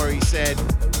Instagram where he said,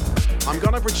 I'm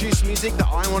going to produce music that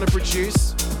I want to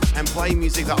produce and play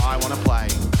music that I want to play.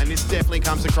 And this definitely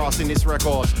comes across in this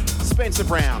record. Spencer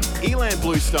Brown, Ilan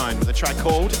Bluestone with a track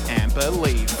called Amber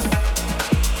Leaf.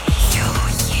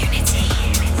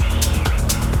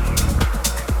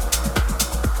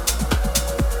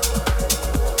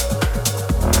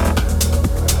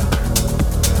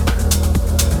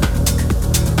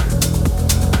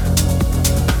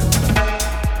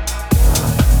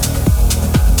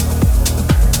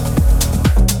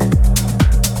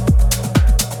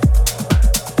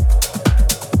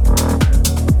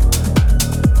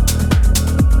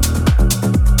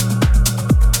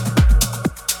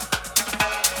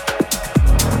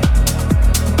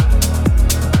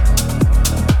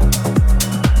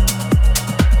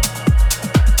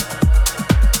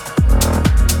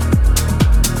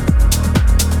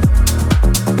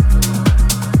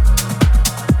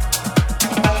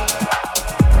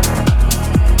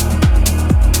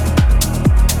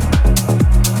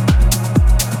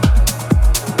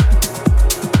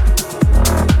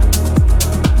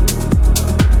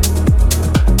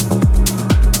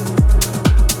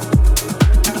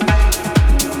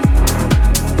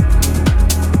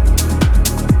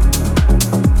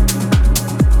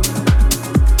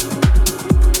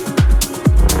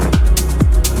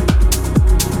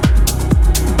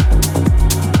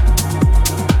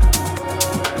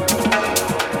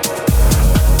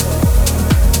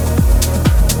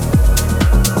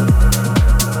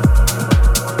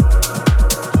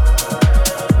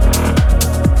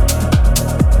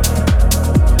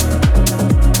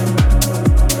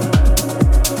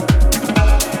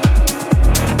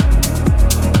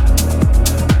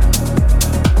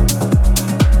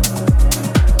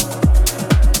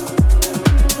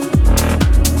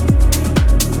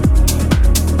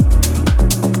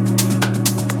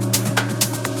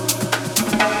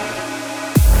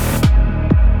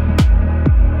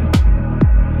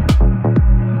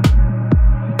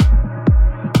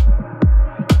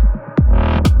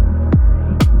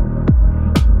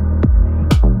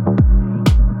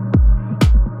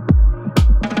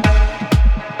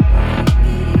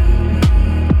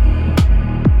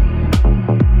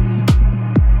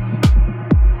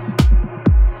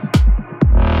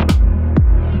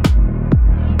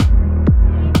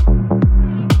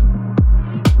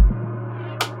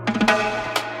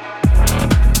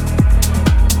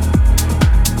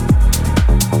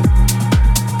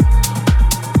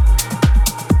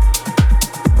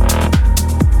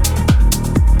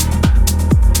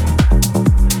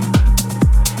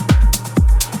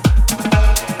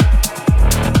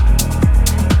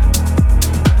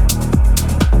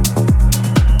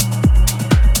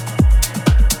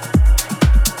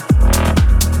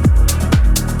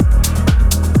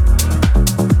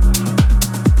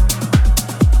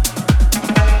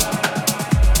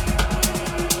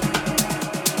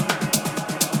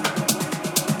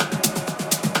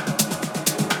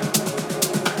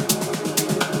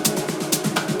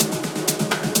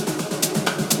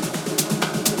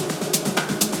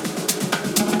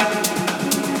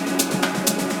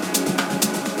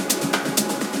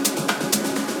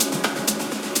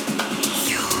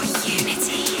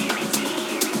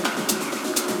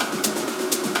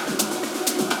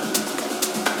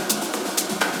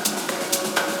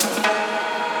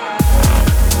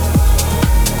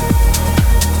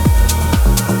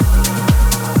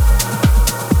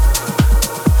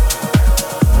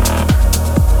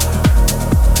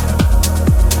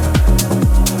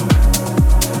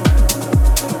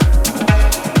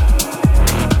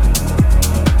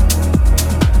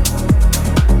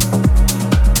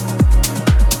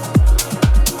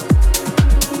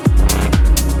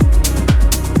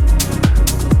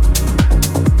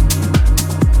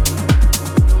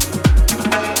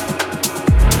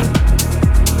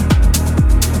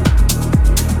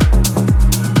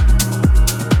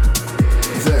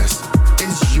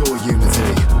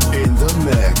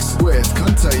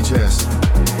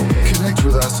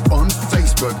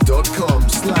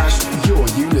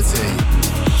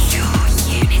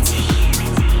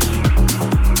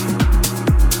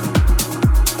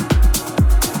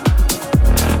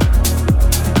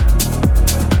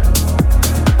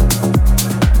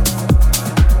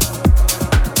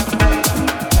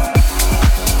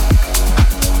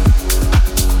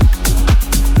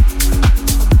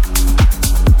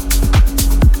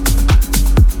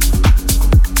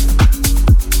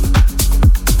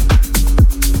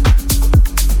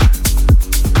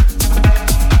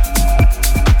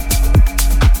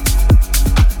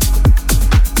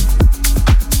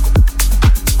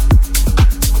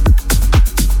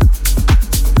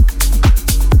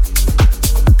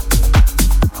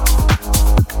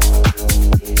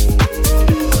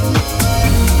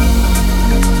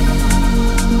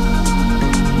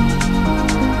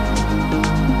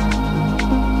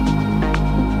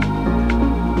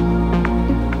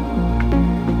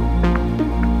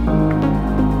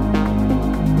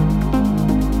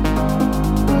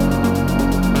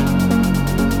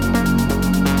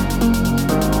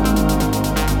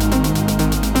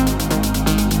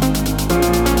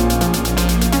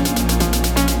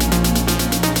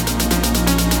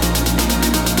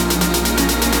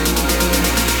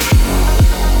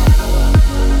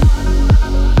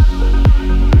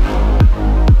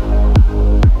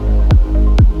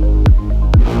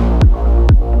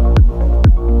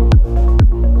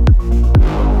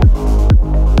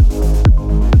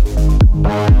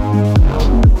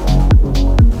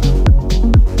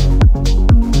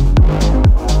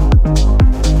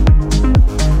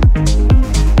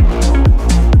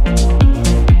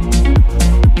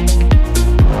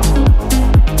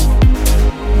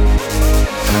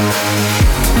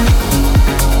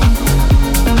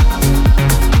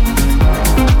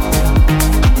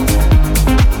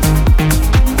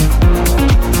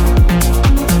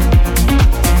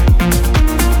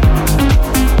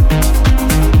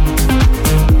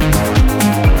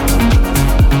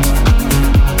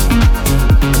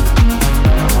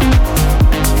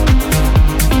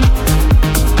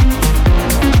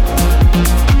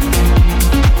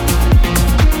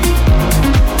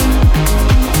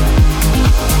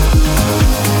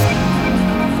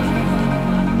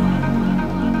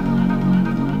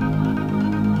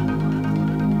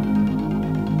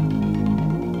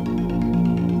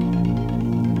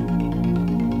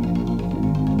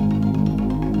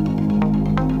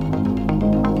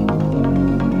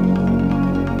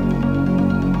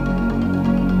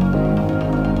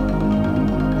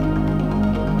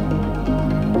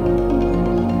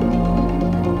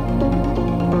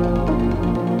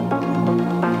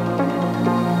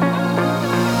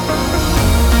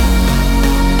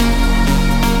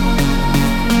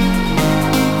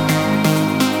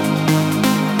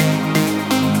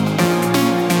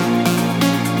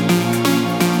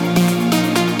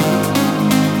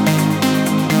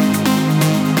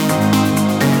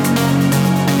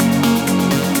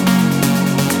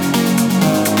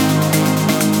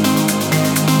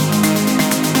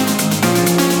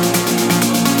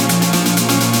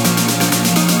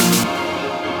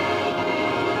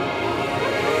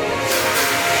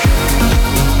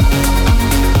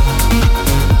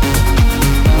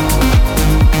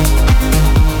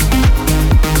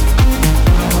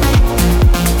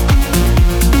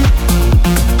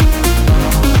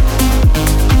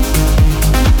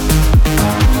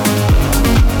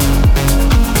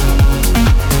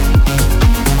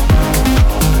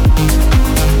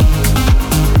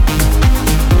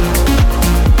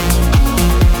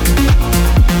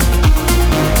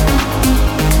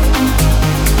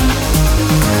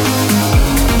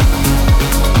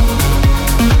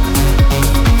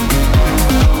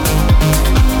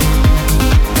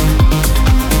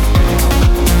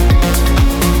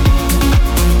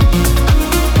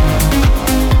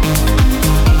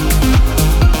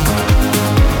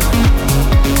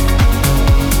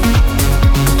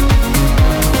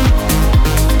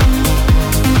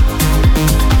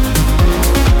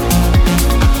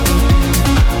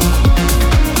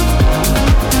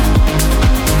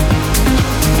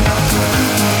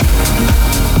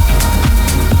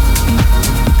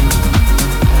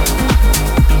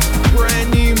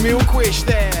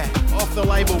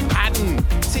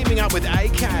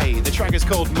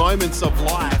 moments of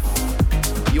life.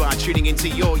 You are tuning into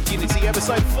your Unity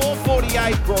episode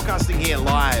 448, broadcasting here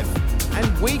live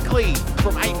and weekly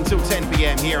from 8 until 10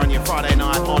 p.m. here on your Friday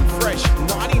night on Fresh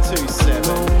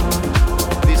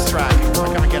 92.7. This track,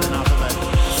 I can't get enough of it.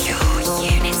 Your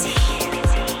Unity.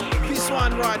 This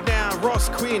one right now, Ross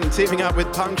Quinn teaming up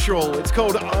with Punctual. It's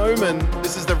called Omen.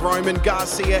 This is the Romain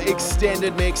Garcia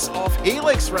extended mix off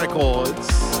Helix Records.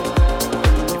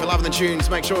 If you're loving the tunes,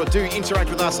 make sure to interact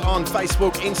with us on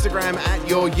Facebook, Instagram at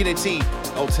Your Unity.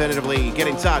 Alternatively, get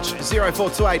in touch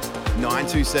 0428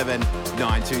 927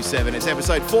 927. It's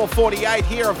episode 448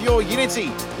 here of Your Unity,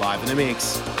 live in the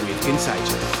mix with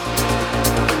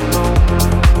Contagious.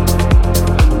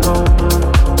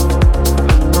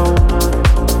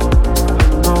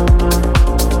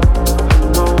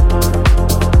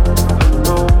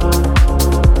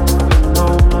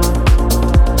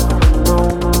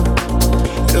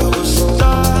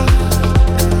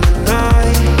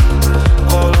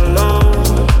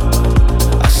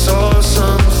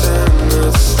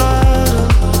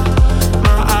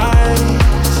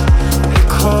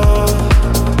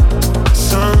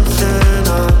 Something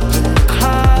up in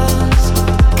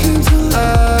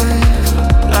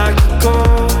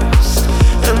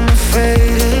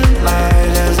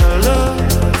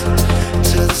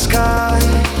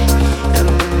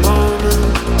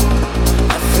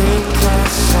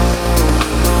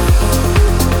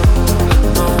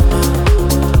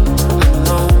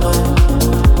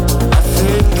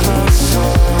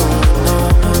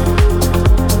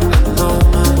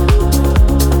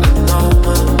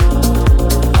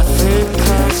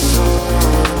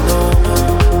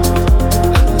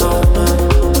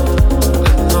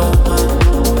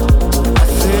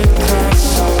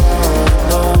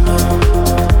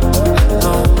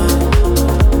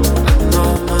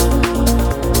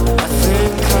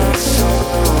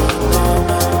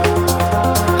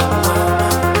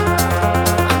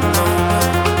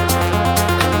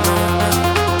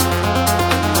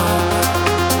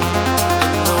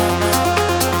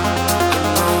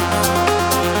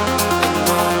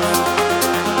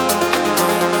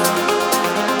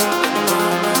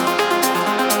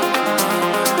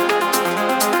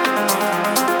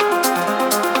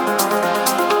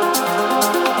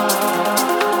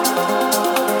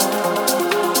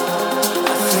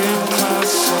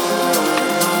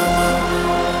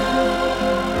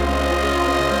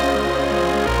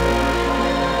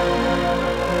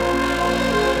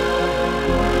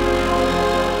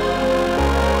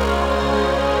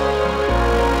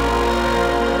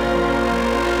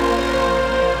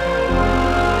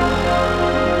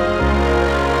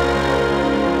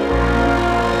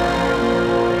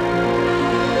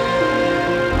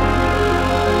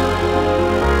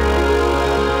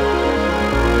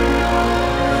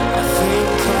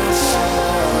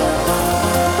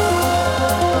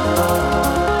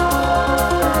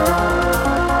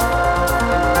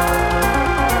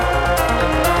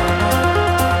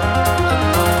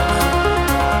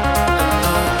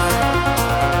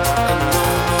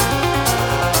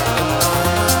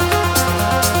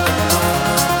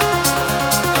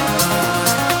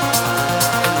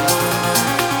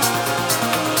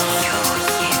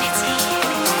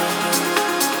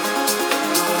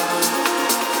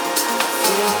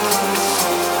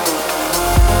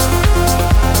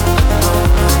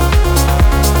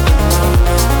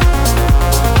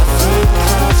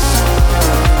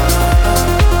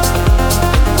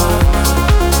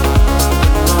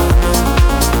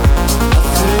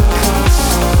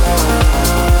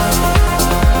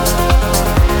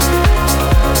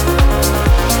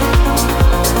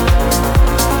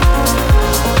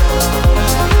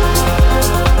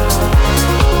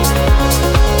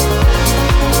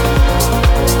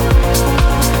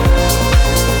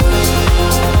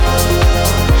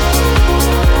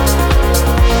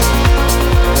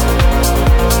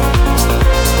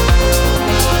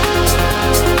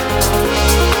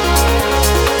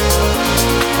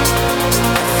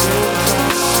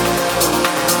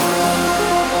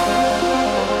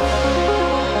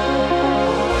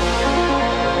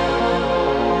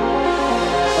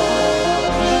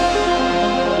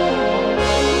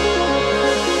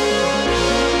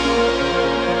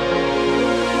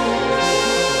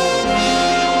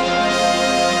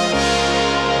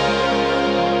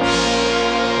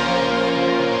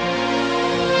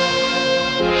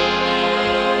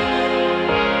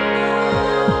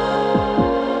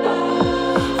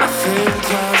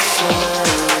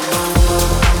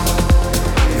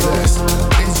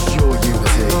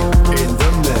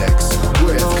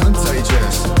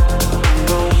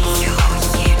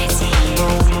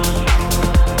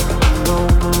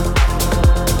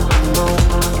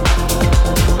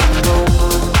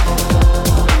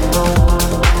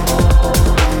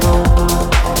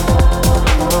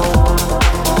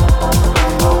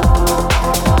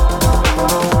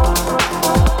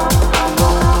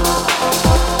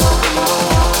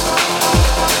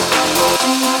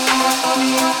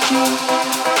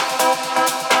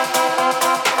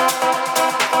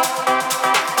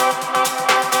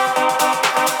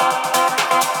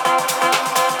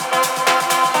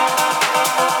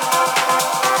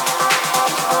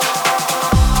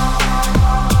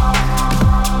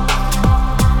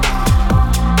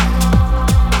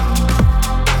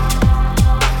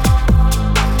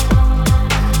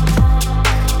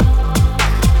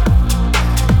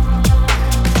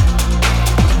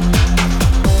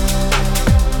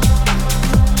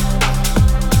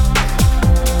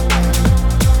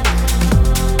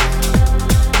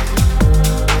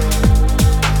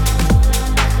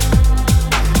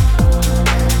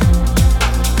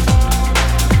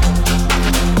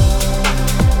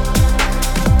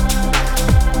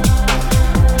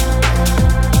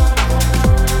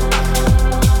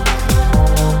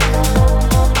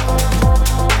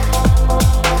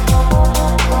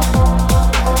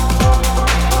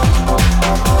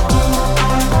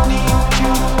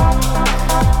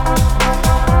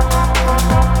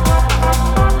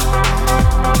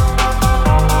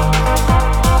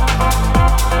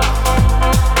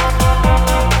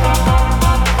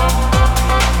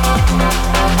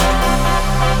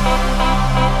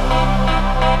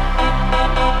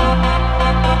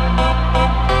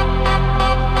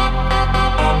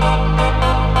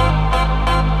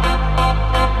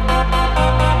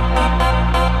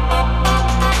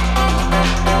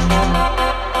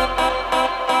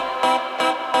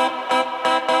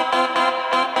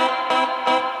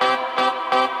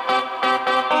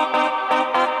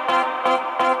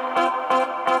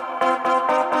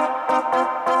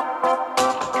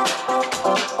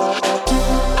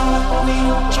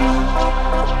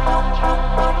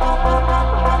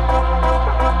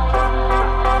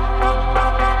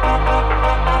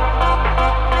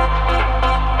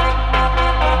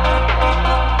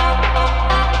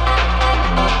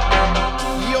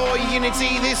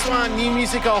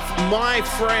music off My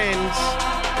Friend.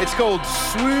 It's called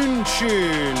Swoon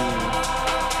Tune.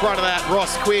 Prior to that,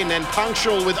 Ross Quinn and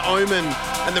Punctual with Omen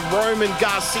and the Romain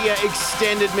Garcia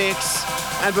extended mix.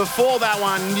 And before that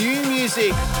one, new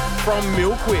music from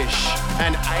Milkwish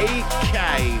and AK.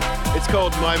 It's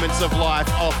called Moments of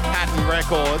Life off Pattern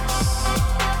Records.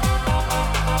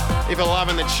 If you're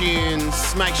loving the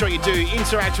tunes, make sure you do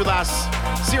interact with us.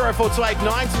 0428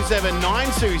 927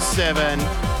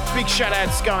 927. Big shout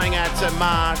outs going out to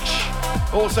Marsh,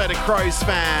 also to Crow's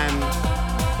Fan.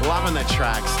 Loving the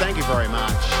tracks. Thank you very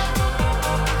much.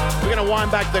 We're going to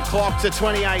wind back the clock to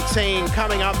 2018.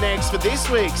 Coming up next for this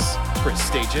week's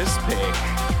prestigious pick.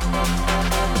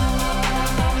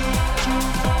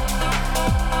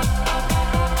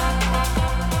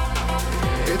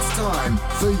 It's time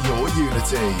for your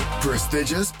Unity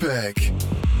prestigious pick.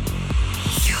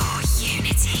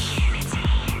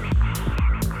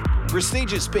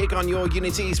 Prestigious pick on your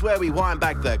Unity is where we wind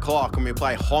back the clock and we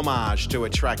play homage to a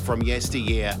track from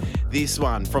yesteryear. This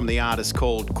one from the artist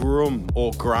called Grum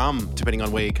or Grum, depending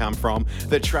on where you come from.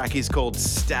 The track is called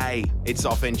Stay. It's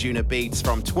off Anjunadeep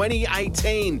from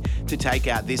 2018 to take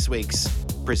out this week's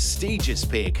prestigious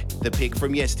pick, the pick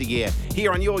from yesteryear.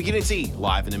 Here on your Unity,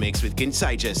 live in the mix with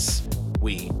Contagious.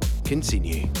 We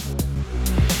continue.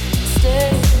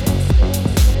 Stay.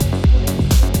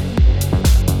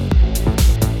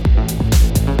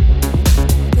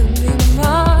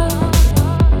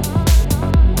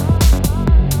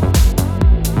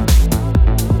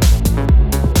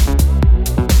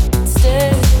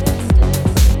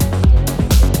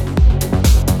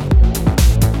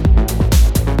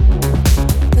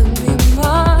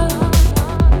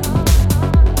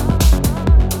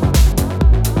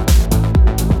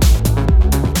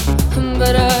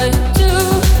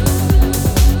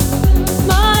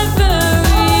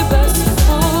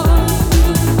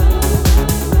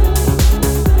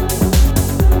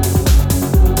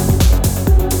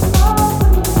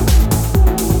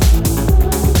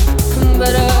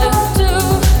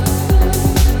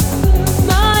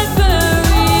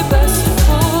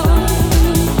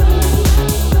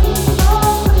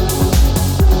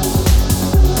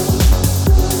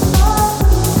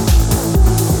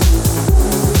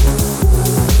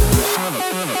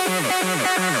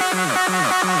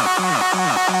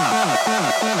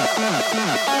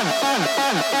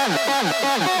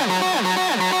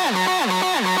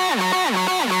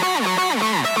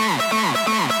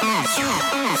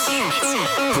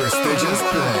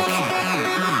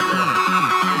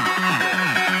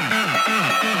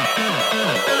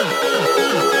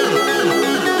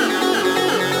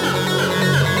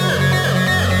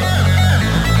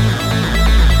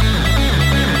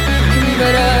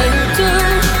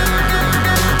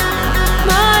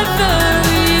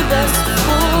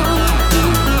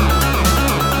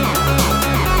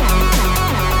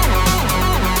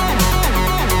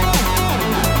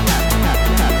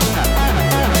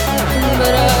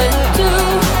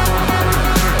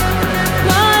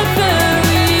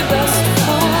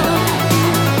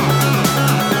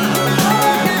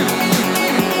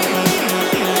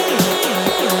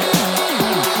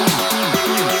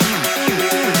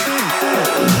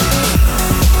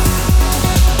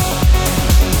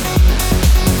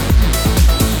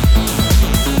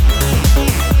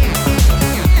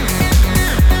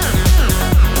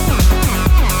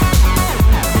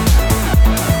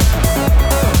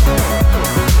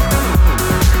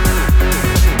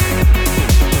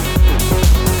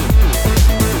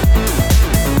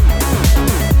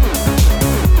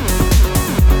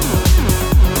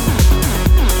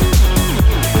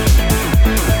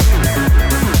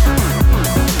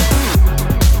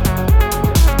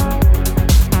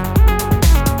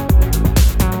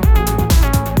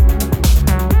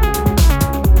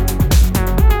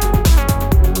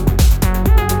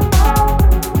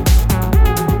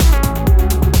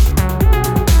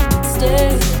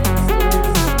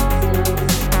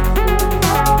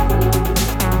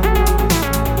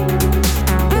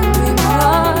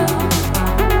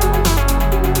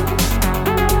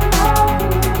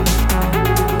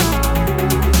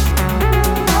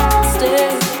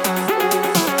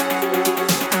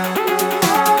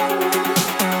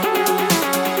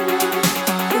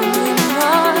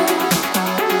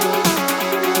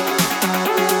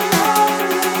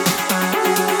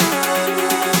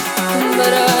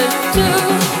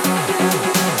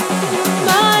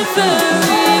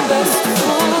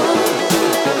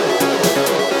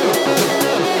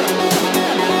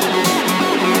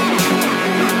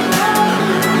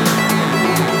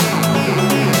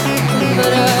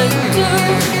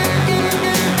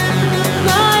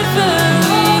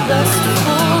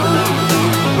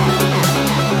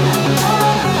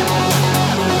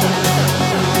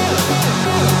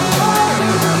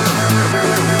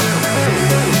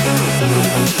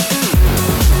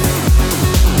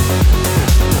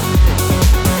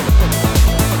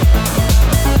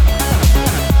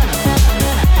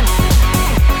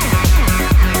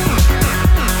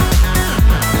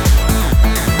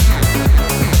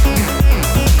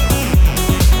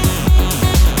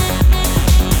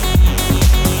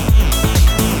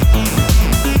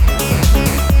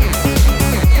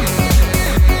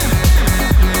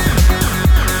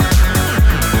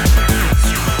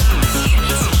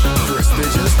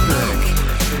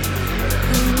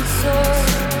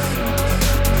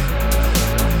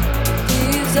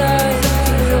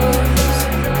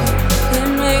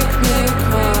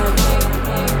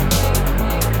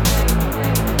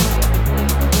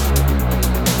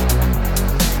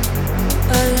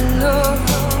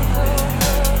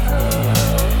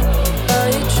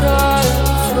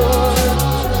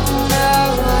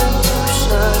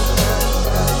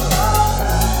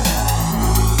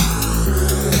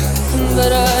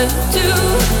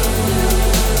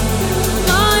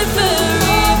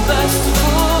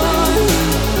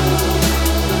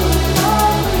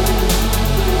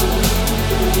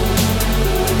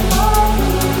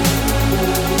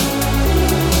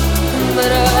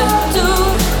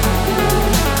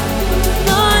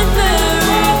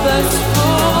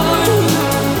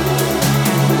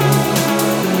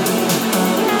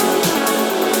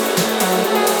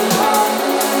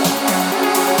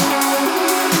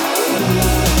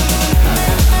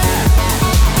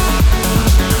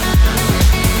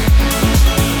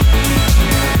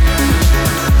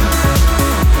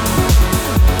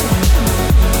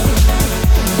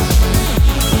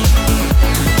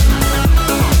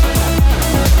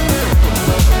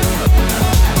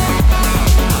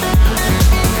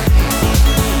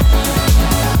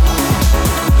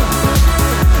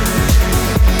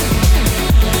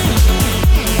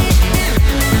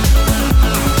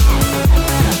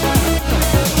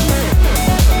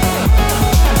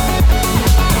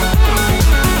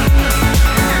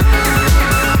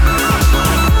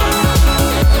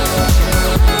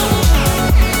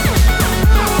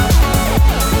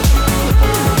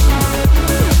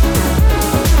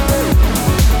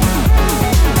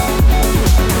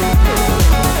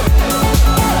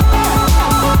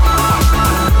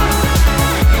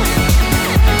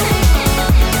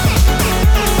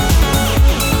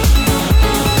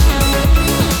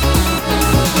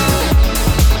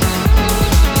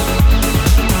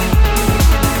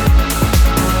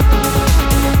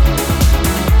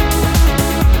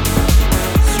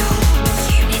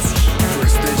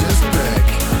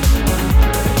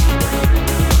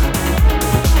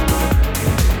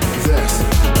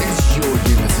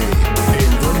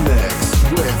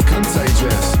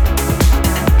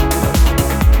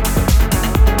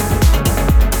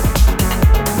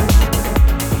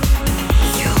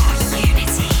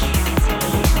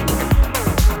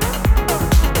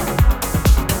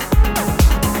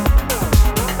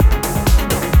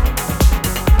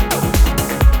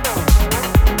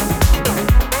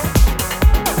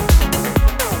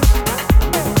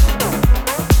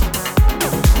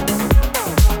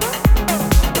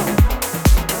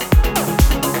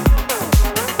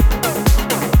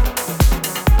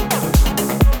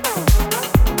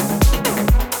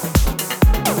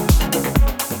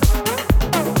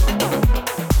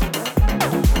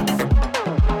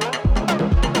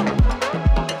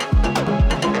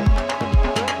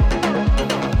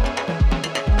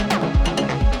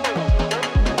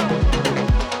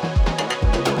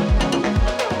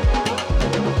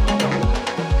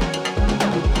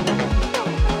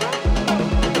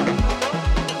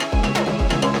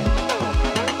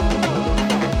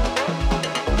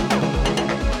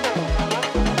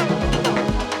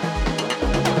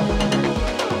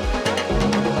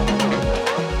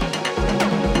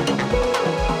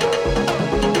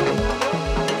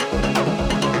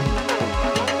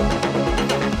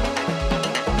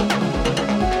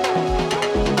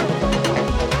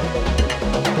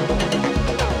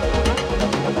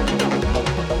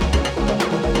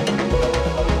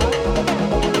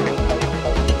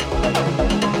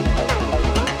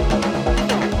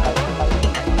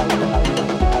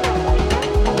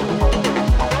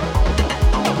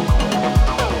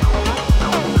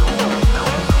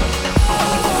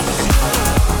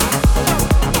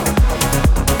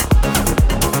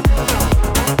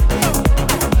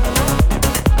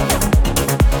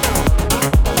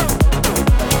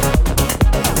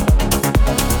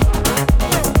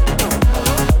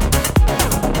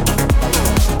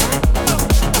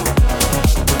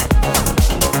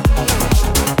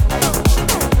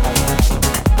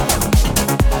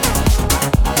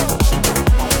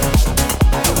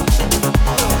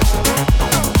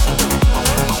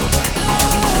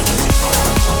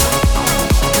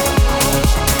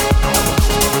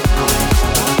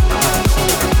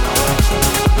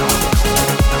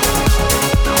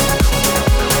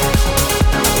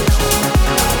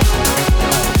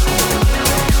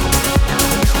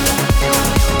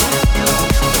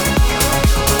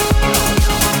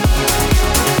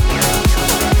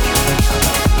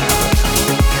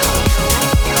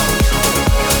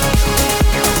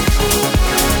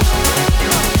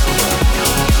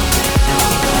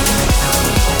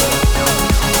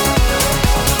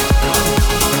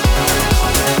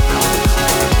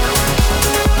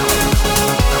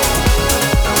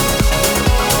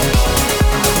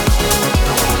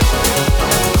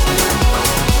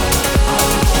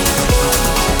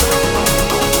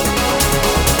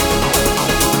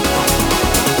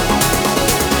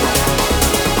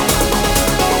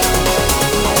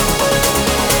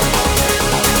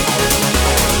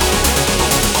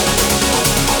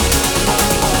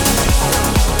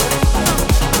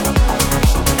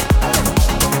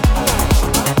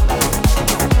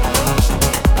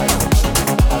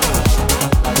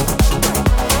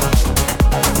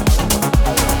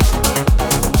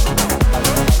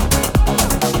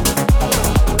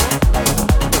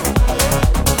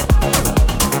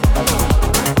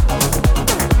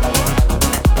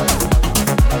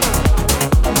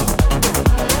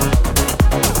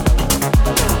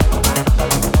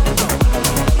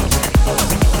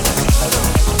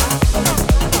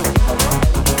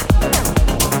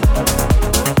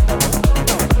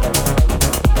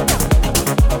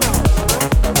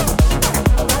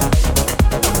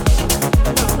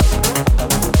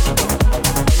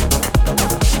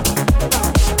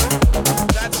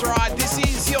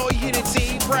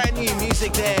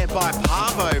 there by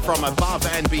Parvo from Above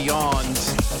and Beyond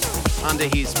under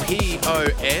his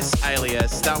P.O.S.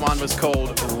 alias. That one was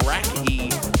called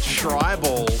Wacky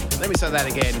Tribal. Let me say that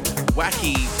again.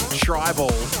 Wacky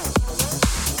Tribal.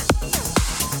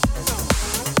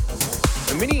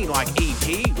 A mini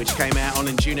EP which came out on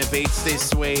Anjunadeep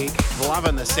this week.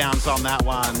 Loving the sounds on that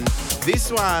one.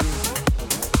 This one,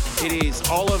 it is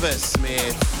Oliver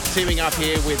Smith teaming up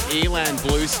here with Ilan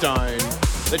Bluestone.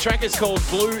 The track is called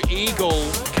Blue Eagle.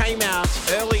 Came out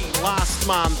early last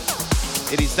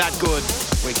month. It is that good.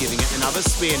 We're giving it another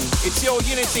spin. It's your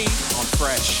Unity on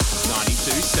Fresh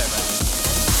 92.7.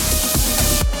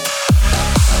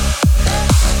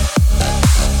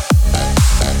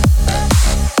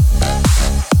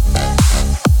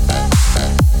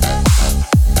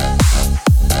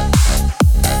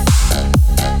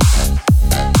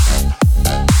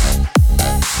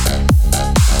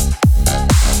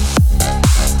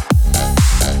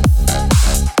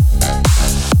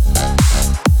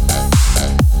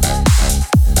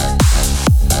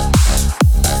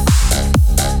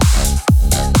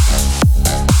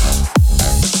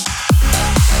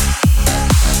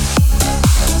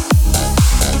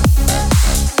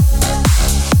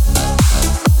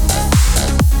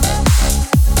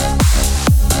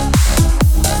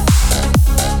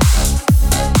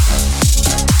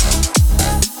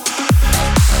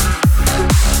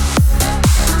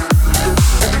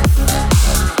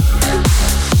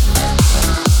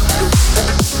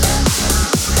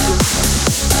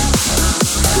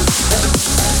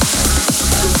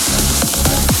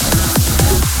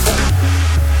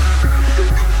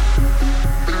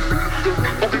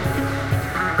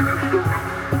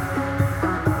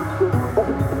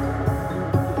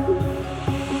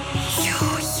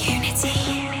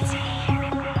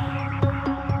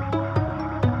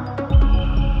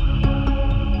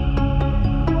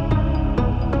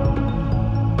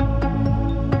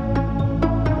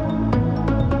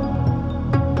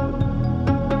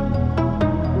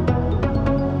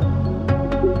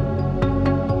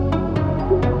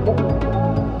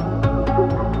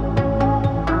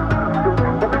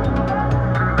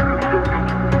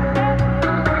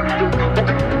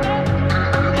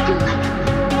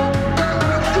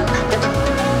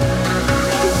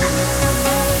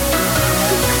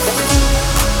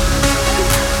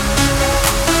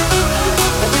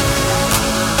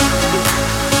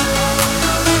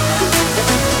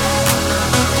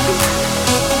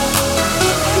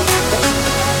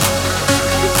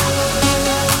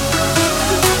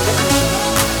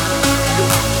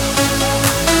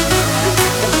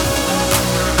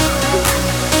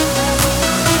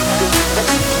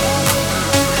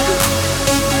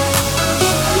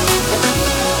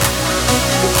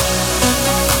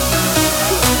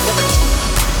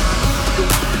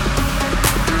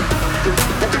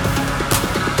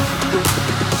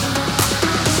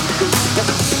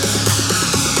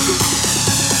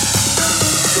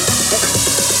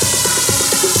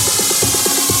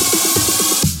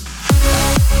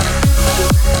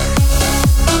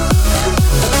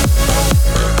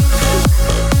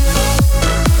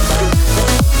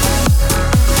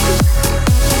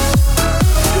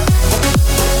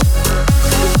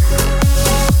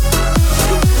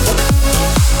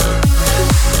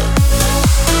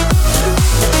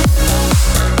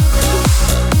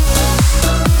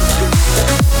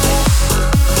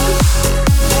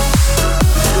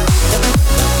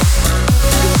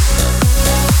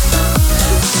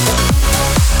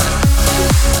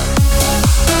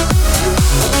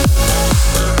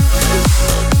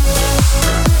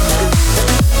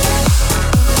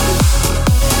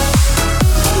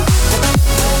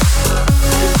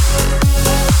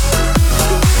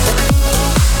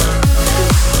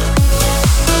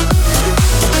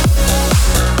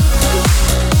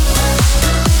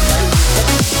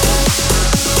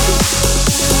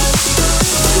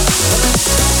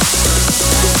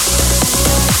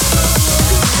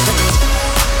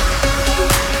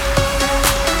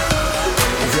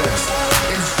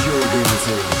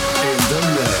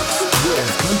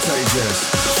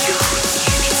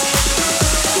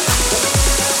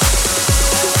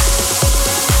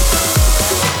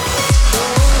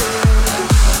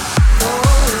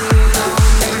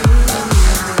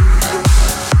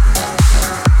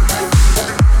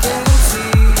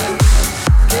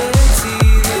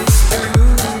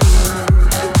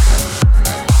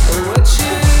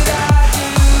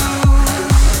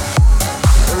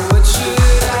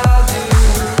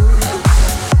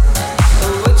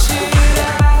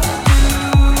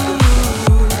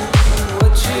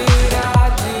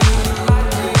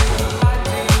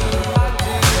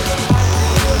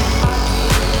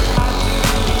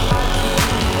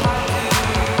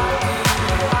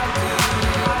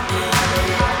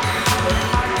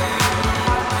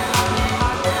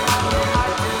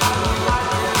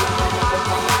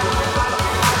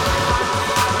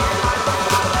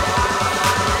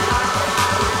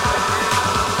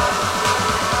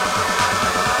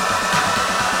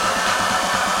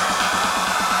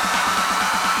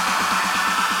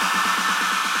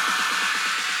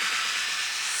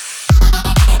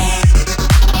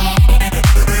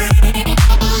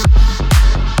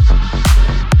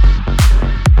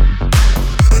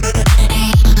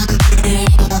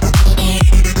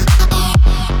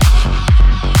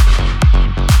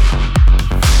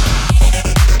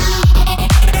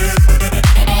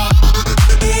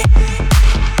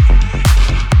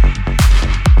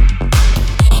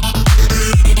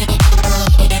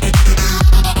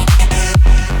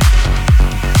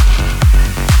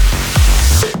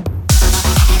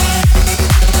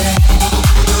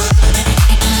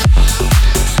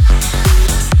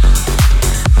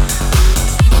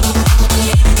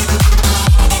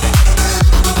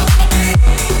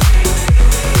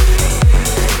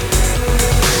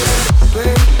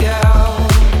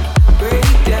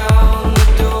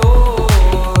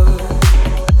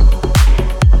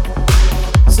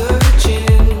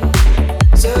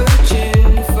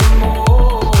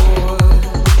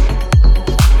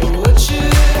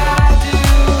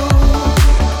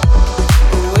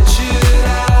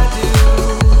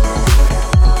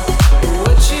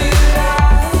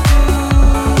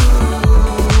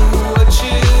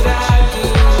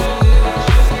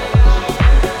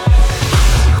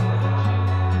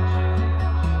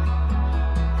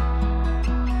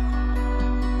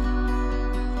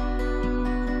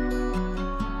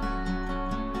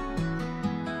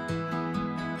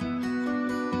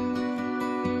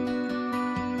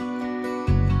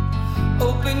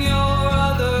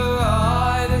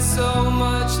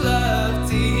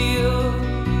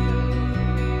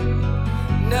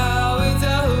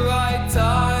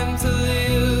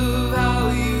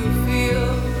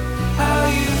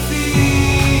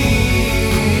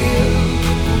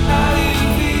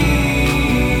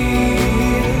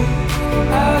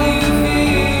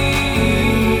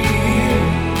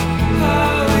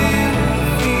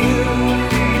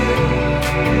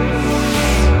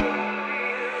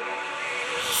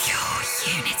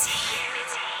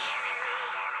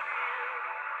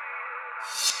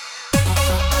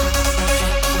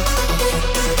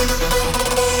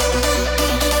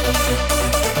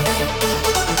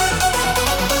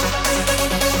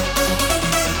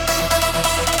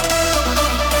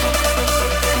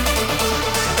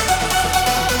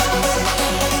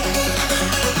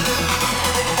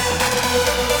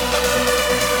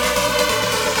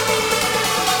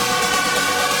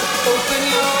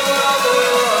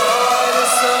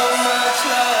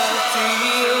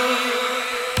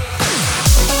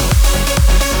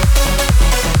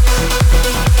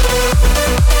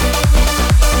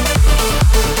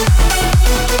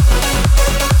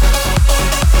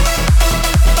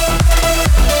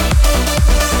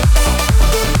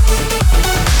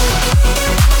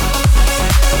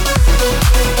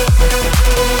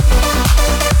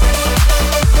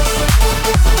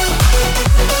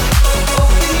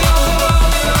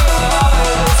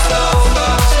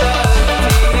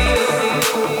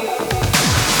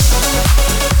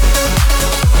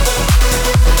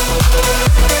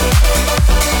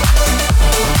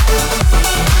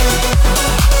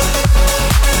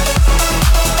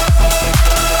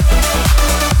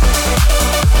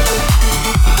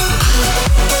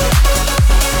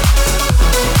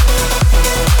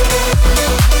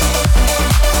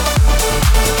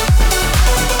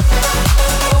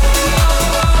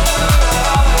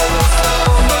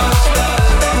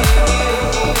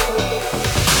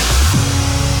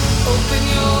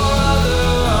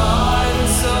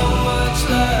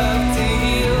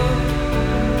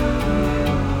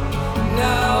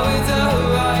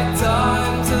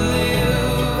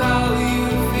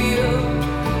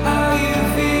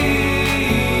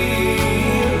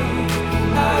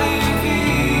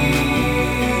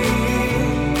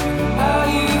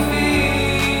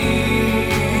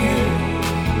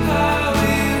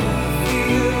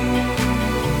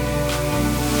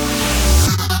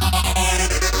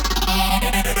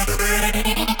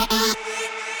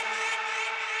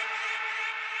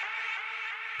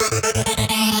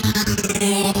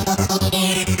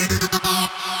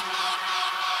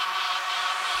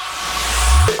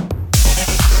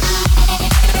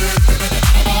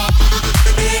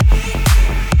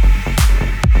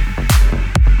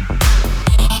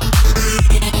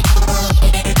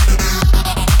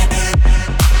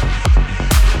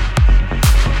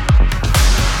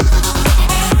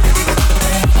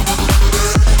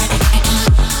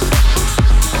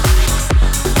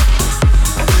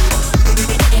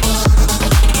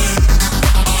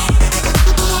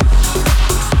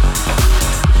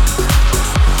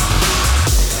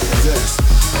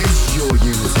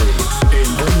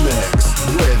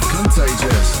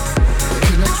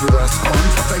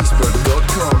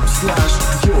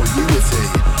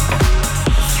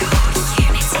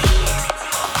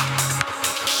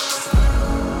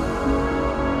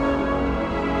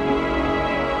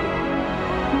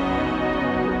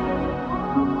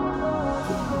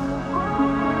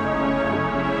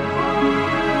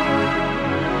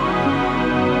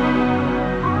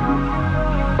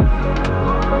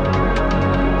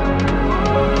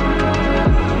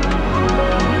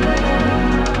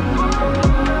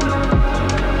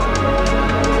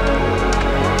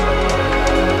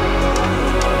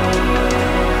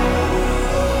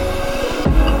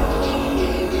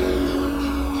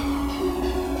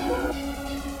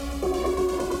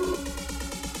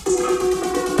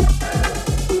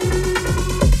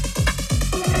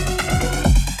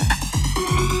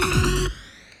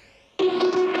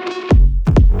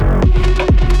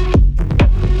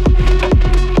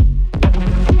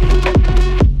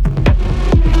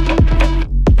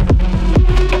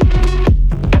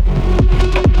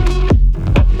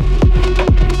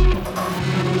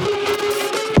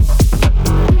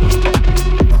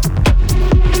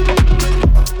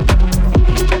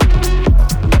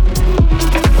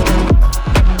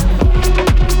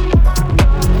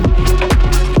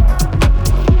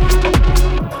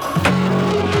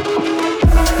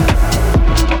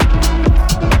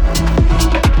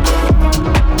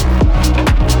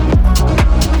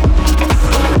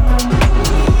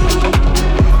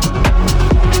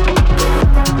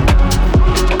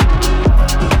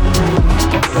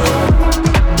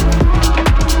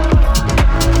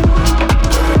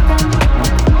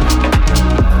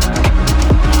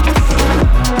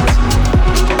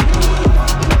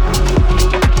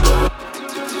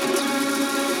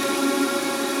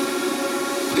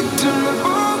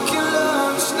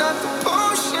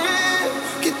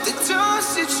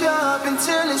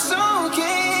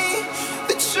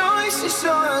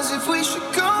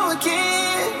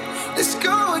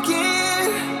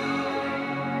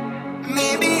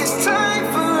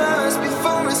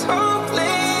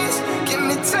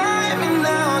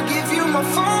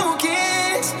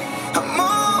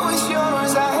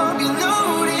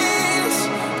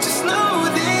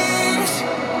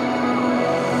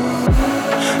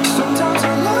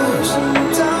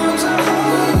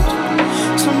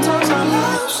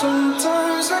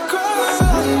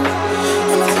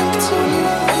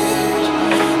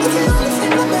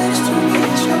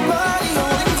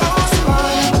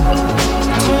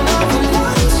 Turn off the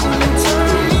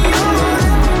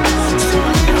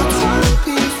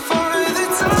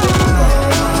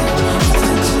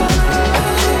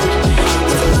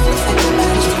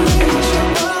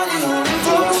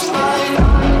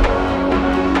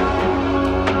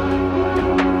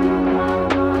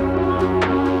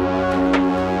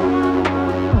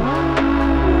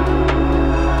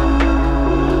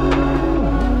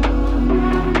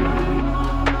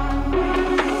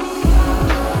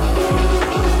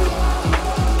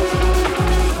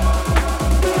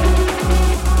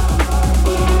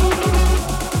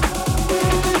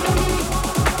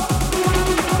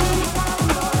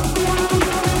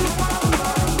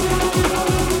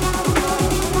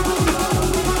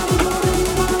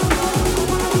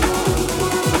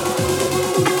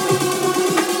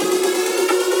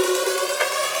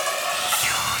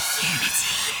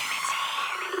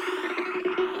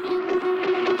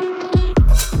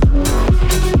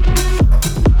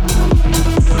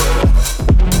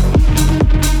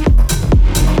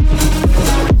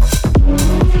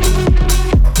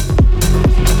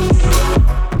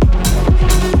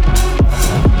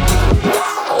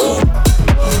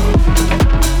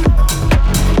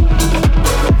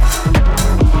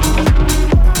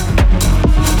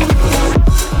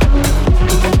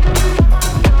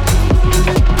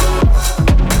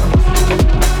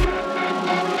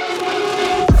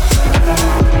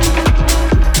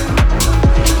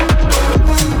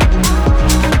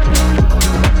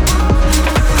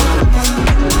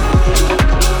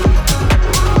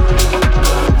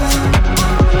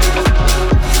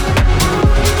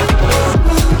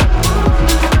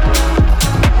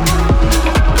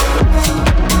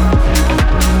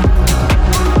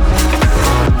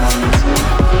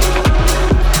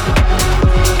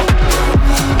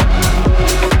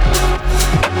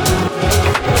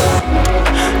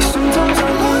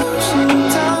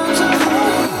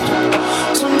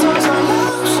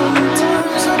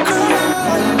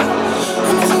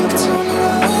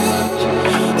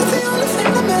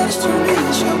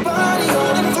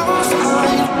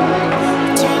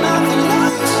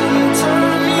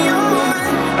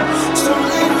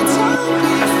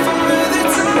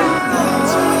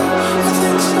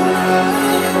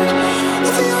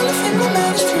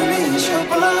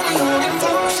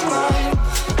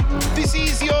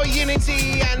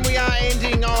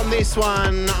this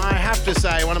one, I have to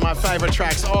say, one of my favourite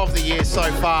tracks of the year so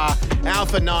far.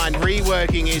 Alpha 9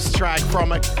 reworking his track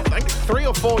from, I think, 3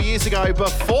 or 4 years ago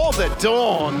before the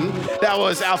dawn. That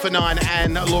was Alpha 9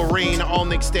 and Loreen on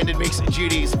the extended mix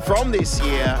duties from this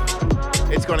year.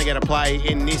 It's going to get a play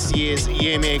in this year's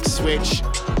year mix, which,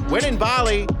 when in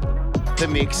Bali, the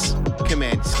mix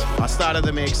commenced. I started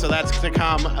the mix, so that's to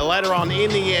come later on in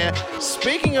the year.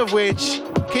 Speaking of which,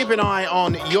 keep an eye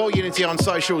on Your Unity on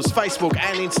socials, Facebook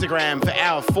and Instagram for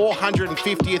our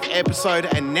 450th episode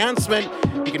announcement.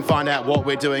 You can find out what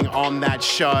we're doing on that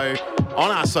show on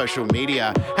our social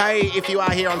media. Hey, if you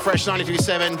are here on Fresh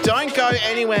 92.7, don't go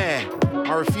anywhere.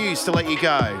 I refuse to let you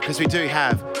go because we do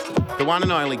have the one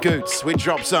and only Goots with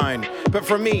Drop Zone. But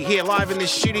from me here live in the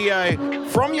studio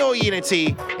from Your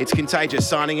Unity, it's Contagious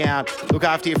signing out. Look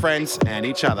after your friends and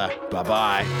each other.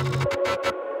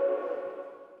 Bye-bye.